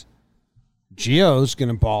runs. Gio's going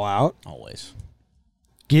to ball out. Always.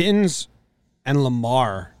 Gittins and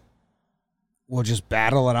Lamar will just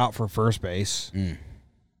battle it out for first base.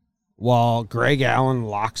 While Greg Allen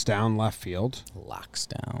locks down left field. Locks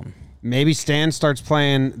down. Maybe Stan starts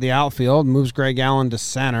playing the outfield, moves Greg Allen to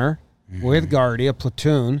center with Gardy, a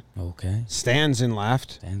platoon. Okay. Stan's in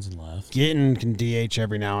left. Gittin can DH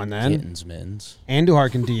every now and then. Gittin's mins.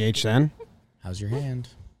 Andujar can DH then. How's your hand?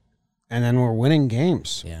 And then we're winning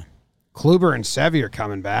games. Yeah. Kluber and Sevy are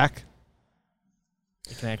coming back.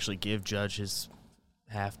 You can actually give Judge his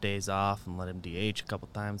half days off and let him DH a couple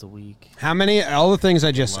times a week. How many, all the things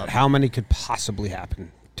I just said, how many could possibly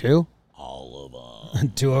happen? 2? All of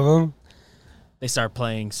them. 2 of them? They start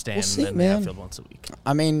playing Stan We'll see, in the man. outfield once a week.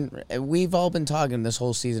 I mean, we've all been talking this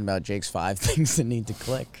whole season about Jake's 5 things that need to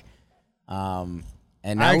click. And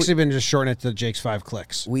now I've actually been just shortening it to Jake's 5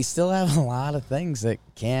 clicks. we still have a lot of things that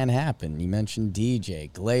can happen. You mentioned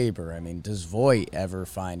DJ, Glaber. I mean, does Voit ever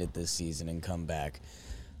find it this season and come back?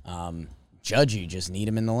 Judgy, just need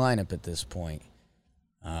him in the lineup at this point.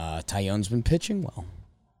 Tyone's been pitching well.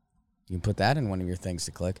 You can put that in one of your things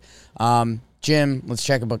to click. Jim, let's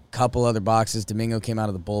check a couple other boxes. Domingo came out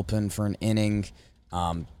of the bullpen for an inning.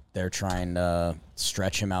 They're trying to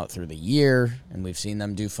stretch him out through the year, and we've seen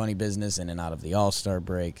them do funny business in and out of the All-Star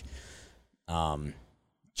break.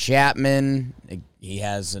 Chapman, he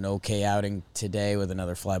has an okay outing today with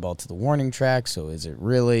another fly ball to the warning track, so is it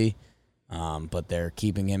really? But they're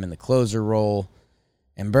keeping him in the closer role.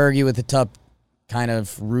 And Berge with a tough, kind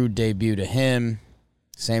of rude debut to him.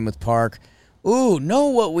 Same with Park. Ooh, know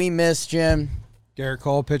what we missed, Jim? Garrett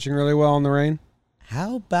Cole pitching really well in the rain.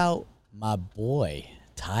 How about my boy,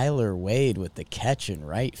 Tyler Wade, with the catch in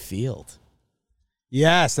right field?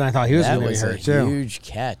 Yes, and I thought he was going to be hurt, too. That was a huge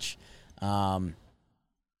catch.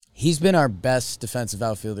 He's been our best defensive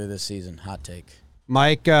outfielder this season. Hot take.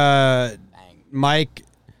 Mike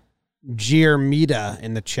Giarmita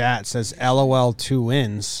in the chat says LOL 2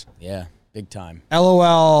 wins. Yeah, big time.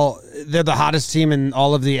 LOL, they're the hottest team in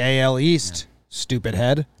all of the AL East. Yeah. Stupid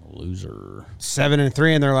head. Loser.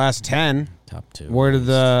 7-3 in their last 10. Top 2. What are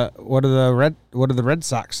the Red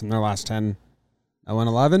Sox in their last 10?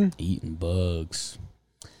 0-11? Eating bugs.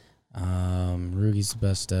 Rugi's the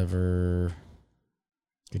best ever.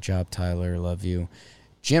 Good job, Tyler. Love you.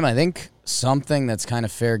 Jim, I think something that's kind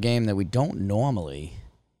of fair game that we don't normally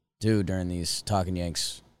do during these Talking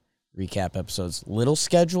Yanks recap episodes. Little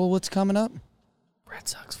schedule what's coming up. Red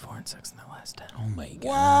Sox 4-6 in their last 10. Oh, my God.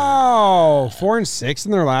 Wow. 4-6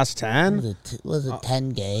 in their last 10? Was it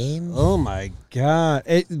 10 games? Oh, my God.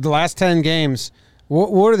 The last 10 games,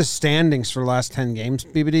 what are the standings for the last 10 games,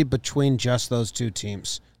 BBD, between just those 2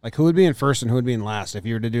 teams? Like, who would be in first and who would be in last if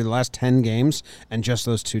you were to do the last 10 games and just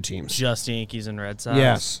those 2 teams? Just Yankees and Red Sox?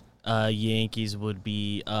 Yes. Yankees would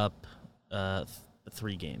be up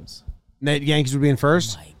 3 games. Yankees would be in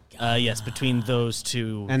first? Oh, my God. Yes, between those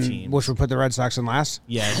 2 and teams. Which would put the Red Sox in last?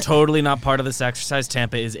 Yeah, totally not part of this exercise.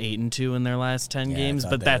 Tampa is 8-2 in their last 10 games,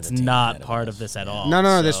 but that's not part of this at all.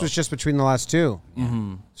 No, this was just between the last 2.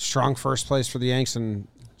 Mm-hmm. Strong first place for the Yanks and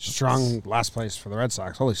strong last place for the Red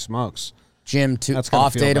Sox. Holy smokes. Jim,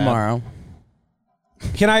 off day tomorrow.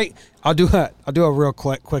 I'll do a real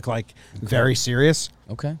quick like very serious.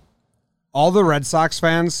 Okay. All the Red Sox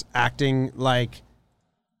fans acting like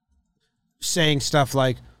saying stuff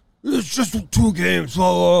like, it's just 2 games,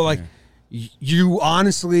 blah, blah, blah. Like, you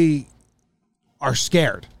honestly are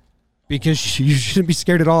scared. Because you shouldn't be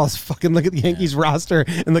scared at all. Fucking look at the Yankees roster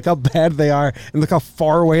and look how bad they are and look how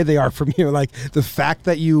far away they are from you. Like, the fact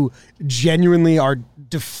that you genuinely are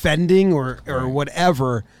defending or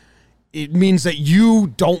whatever, it means that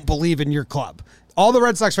you don't believe in your club. All the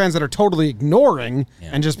Red Sox fans that are totally ignoring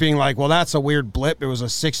and just being like, well, that's a weird blip. It was a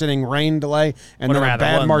 6-inning rain delay and then a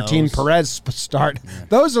bad Martin Perez start. Yeah.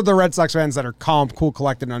 Those are the Red Sox fans that are calm, cool,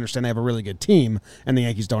 collected, and understand they have a really good team, and the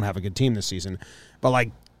Yankees don't have a good team this season. But,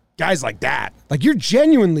 like, guys like that, like, you're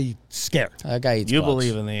genuinely scared. That guy eats You bugs.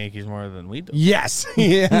 believe in the Yankees more than we do. Yes.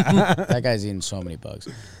 Yeah. That guy's eating so many bugs.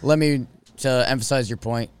 To emphasize your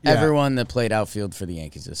point, everyone that played outfield for the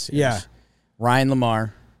Yankees this series. Yeah. Ryan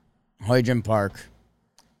Lamar, Hoyjin Park,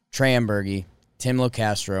 Trey Amberge, Tim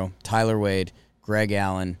Locastro, Tyler Wade, Greg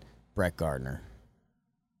Allen, Brett Gardner.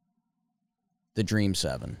 The Dream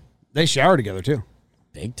 7. They shower together, too.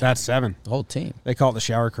 Big time. That's 7. The whole team. They call it the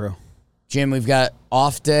shower crew. Jim, we've got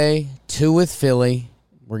off day 2 with Philly.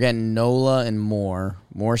 We're getting Nola and Moore.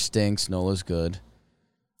 Moore stinks. Nola's good.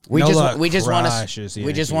 We just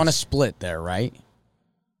want to split there, right?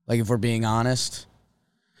 Like, if we're being honest,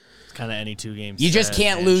 It's kind of any 2 games. you just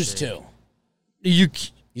can't lose 2. You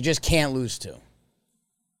just can't lose 2.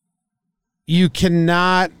 You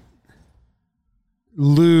cannot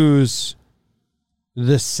lose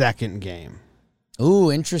the second game.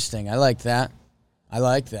 Ooh, interesting. I like that.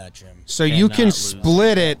 Jim. So you can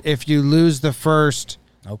split it if you lose the first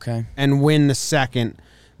and win the second,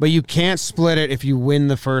 but you can't split it if you win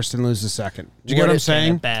the first and lose the second. Do you get what I'm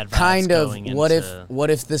saying? Kind of. What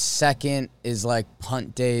if the second is like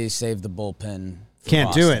punt day, save the bullpen?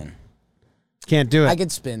 Can't do it. Can't do it. I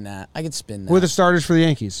could spin that. Who are the starters for the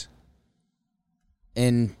Yankees?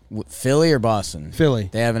 In Philly or Boston? Philly.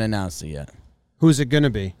 They haven't announced it yet. Who's it going to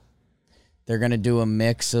be? They're going to do a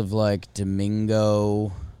mix of, like,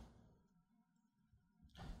 Domingo.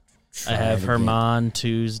 I have Herman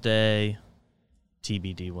Tuesday,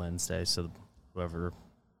 TBD Wednesday. So who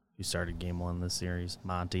started game 1 this series,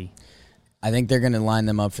 Monty. I think they're going to line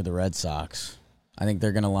them up for the Red Sox. I think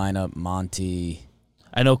they're going to line up Monty.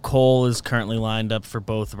 I know Cole is currently lined up for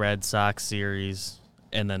both Red Sox series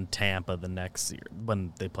and then Tampa the next year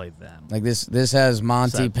when they play them. Like this has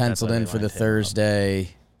Monty penciled in for the Thursday,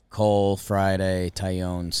 Cole Friday,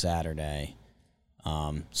 Tyone Saturday.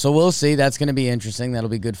 So we'll see. That's going to be interesting. That'll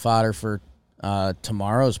be good fodder for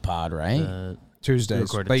tomorrow's pod, right?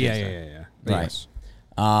 Tuesdays. But yeah. But right.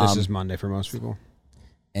 Yes. This is Monday for most people.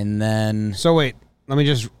 And then... So wait,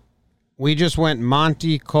 we just went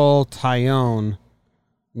Monty, Cole, Tyone.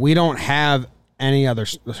 We don't have any other...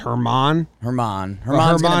 Herman's going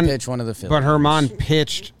to pitch one of the Phillies. But Herman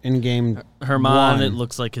pitched in game Herman, 1. it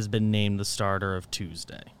looks like, has been named the starter of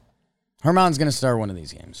Tuesday. Herman's going to start one of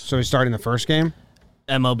these games. So he's starting the first game?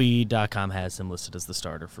 MLB.com has him listed as the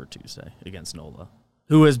starter for Tuesday against Nola,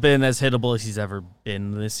 who has been as hittable as he's ever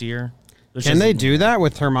been this year. Can they do that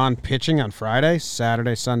with Herman pitching on Friday,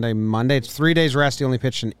 Saturday, Sunday, Monday? It's 3 days rest. He only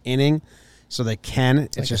pitched an inning, so they can.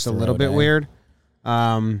 It's like just a little bit weird.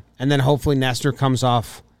 And then hopefully Nestor comes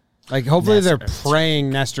off. Like, hopefully they're praying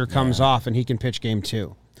Nestor comes off and he can pitch game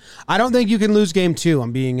 2. I don't think you can lose game 2,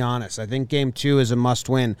 I'm being honest. I think game 2 is a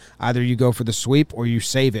must-win. Either you go for the sweep or you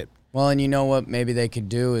save it. Well, and you know what maybe they could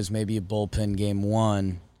do is maybe a bullpen game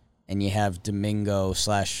 1, and you have Domingo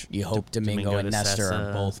 / you hope Domingo and Nestor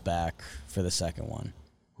are both back for the second one.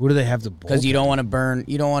 Who do they have the bullpen? Because you don't want to burn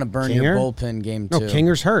your bullpen game 2. No,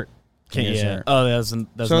 Kinger's hurt. Hurt. Oh, that's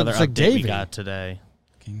another update we got today.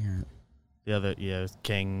 King hurt. The other,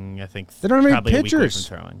 King, I think they don't have probably any pitchers. A week away from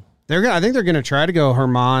throwing. I think they're going to try to go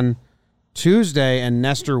Herman Tuesday and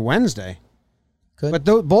Nestor Wednesday. Good. But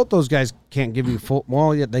both those guys can't give you full.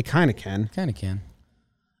 Well, yeah, they kind of can.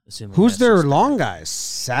 Who's their long guys?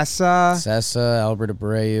 Sessa, Albert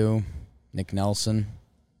Abreu, Nick Nelson.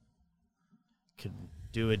 Could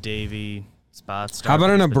do a Davey spot start. How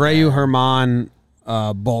about an Abreu Herman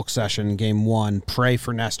bulk session game 1? Pray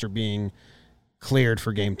for Nestor being cleared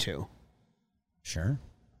for game 2. Sure.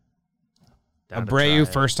 Abreu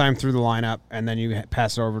first time through the lineup, and then you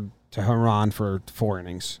pass it over to Herman for 4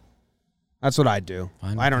 innings. That's what I'd do.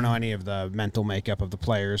 I don't know any of the mental makeup of the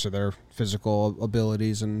players or their physical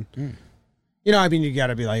abilities. And, you got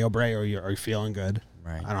to be like, Abreu, are you feeling good?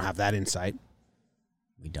 Right. I don't have that insight.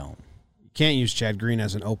 We don't. You can't use Chad Green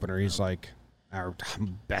as an opener. He's like our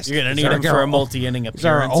best. You're going to need him for a multi-inning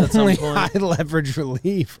appearance at some point. He's our only high-leverage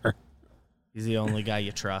reliever. He's the only guy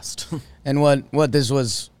you trust. And what this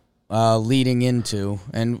was leading into,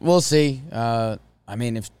 and we'll see.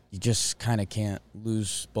 you just kind of can't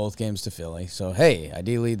lose both games to Philly. So, hey,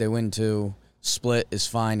 ideally they win 2. Split is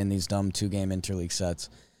fine in these dumb 2-game interleague sets.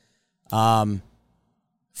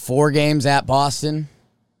 4 games at Boston,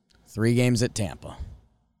 3 games at Tampa.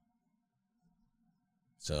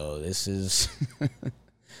 So this is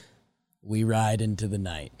we ride into the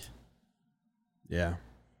night. Yeah.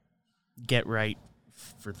 Get right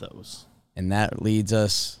for those. And that leads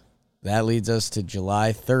us to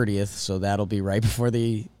July 30th, so that'll be right before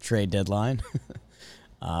the trade deadline.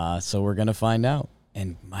 So we're going to find out.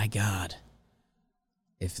 And my God,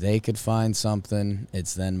 if they could find something,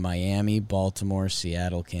 it's then Miami, Baltimore,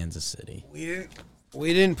 Seattle, Kansas City.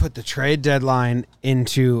 We didn't put the trade deadline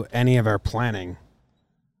into any of our planning.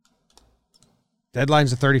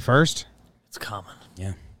 Deadline's the 31st? It's common.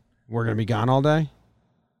 Yeah. We're going to be gone all day?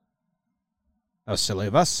 Oh, silly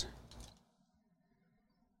of us.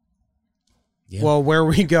 Yeah. Well, where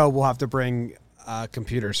we go, we'll have to bring a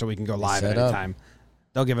computer so we can go live at Set any up. time.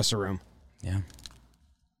 They'll give us a room. Yeah.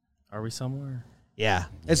 Are we somewhere? Yeah.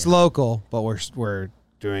 It's local, but we're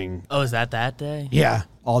doing... Oh, is that day? Yeah,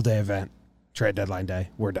 all-day event. Trade deadline day.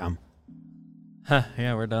 We're dumb. Huh,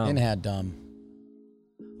 yeah, we're done. And had dumb.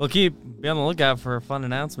 We'll be on the lookout for fun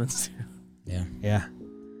announcements, too. Yeah. Yeah.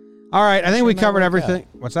 All right, I think we Actually, covered might work everything.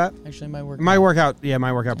 What's that? Actually, my work. My workout. Yeah,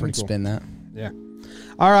 my workout I pretty could cool. spin that. Yeah.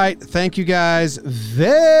 All right. Thank you guys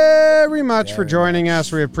very much for joining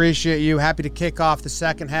us. We appreciate you. Happy to kick off the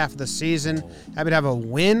second half of the season. Happy to have a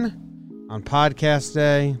win on podcast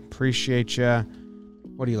day. Appreciate you.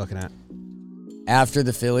 What are you looking at? After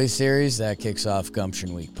the Philly series, that kicks off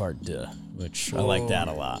Gumption Week Part 2, which I like that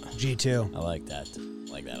a lot. G2. I like that.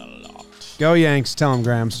 I like that a lot. Go Yanks. Tell them,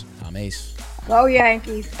 Grams. I'm Ace. Go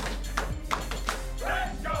Yankees.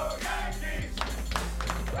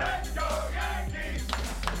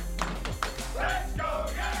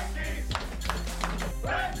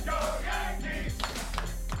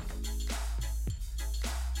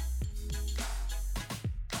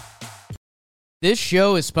 This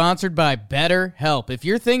show is sponsored by BetterHelp. If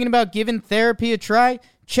you're thinking about giving therapy a try,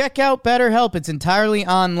 check out BetterHelp. It's entirely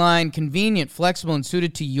online, convenient, flexible, and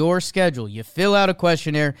suited to your schedule. You fill out a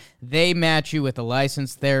questionnaire, they match you with a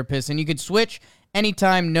licensed therapist, and you can switch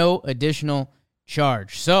anytime, no additional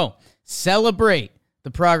charge. So, celebrate the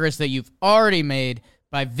progress that you've already made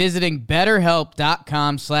by visiting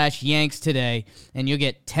BetterHelp.com/Yanks today, and you'll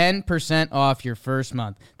get 10% off your first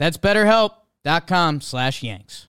month. That's BetterHelp.com/Yanks.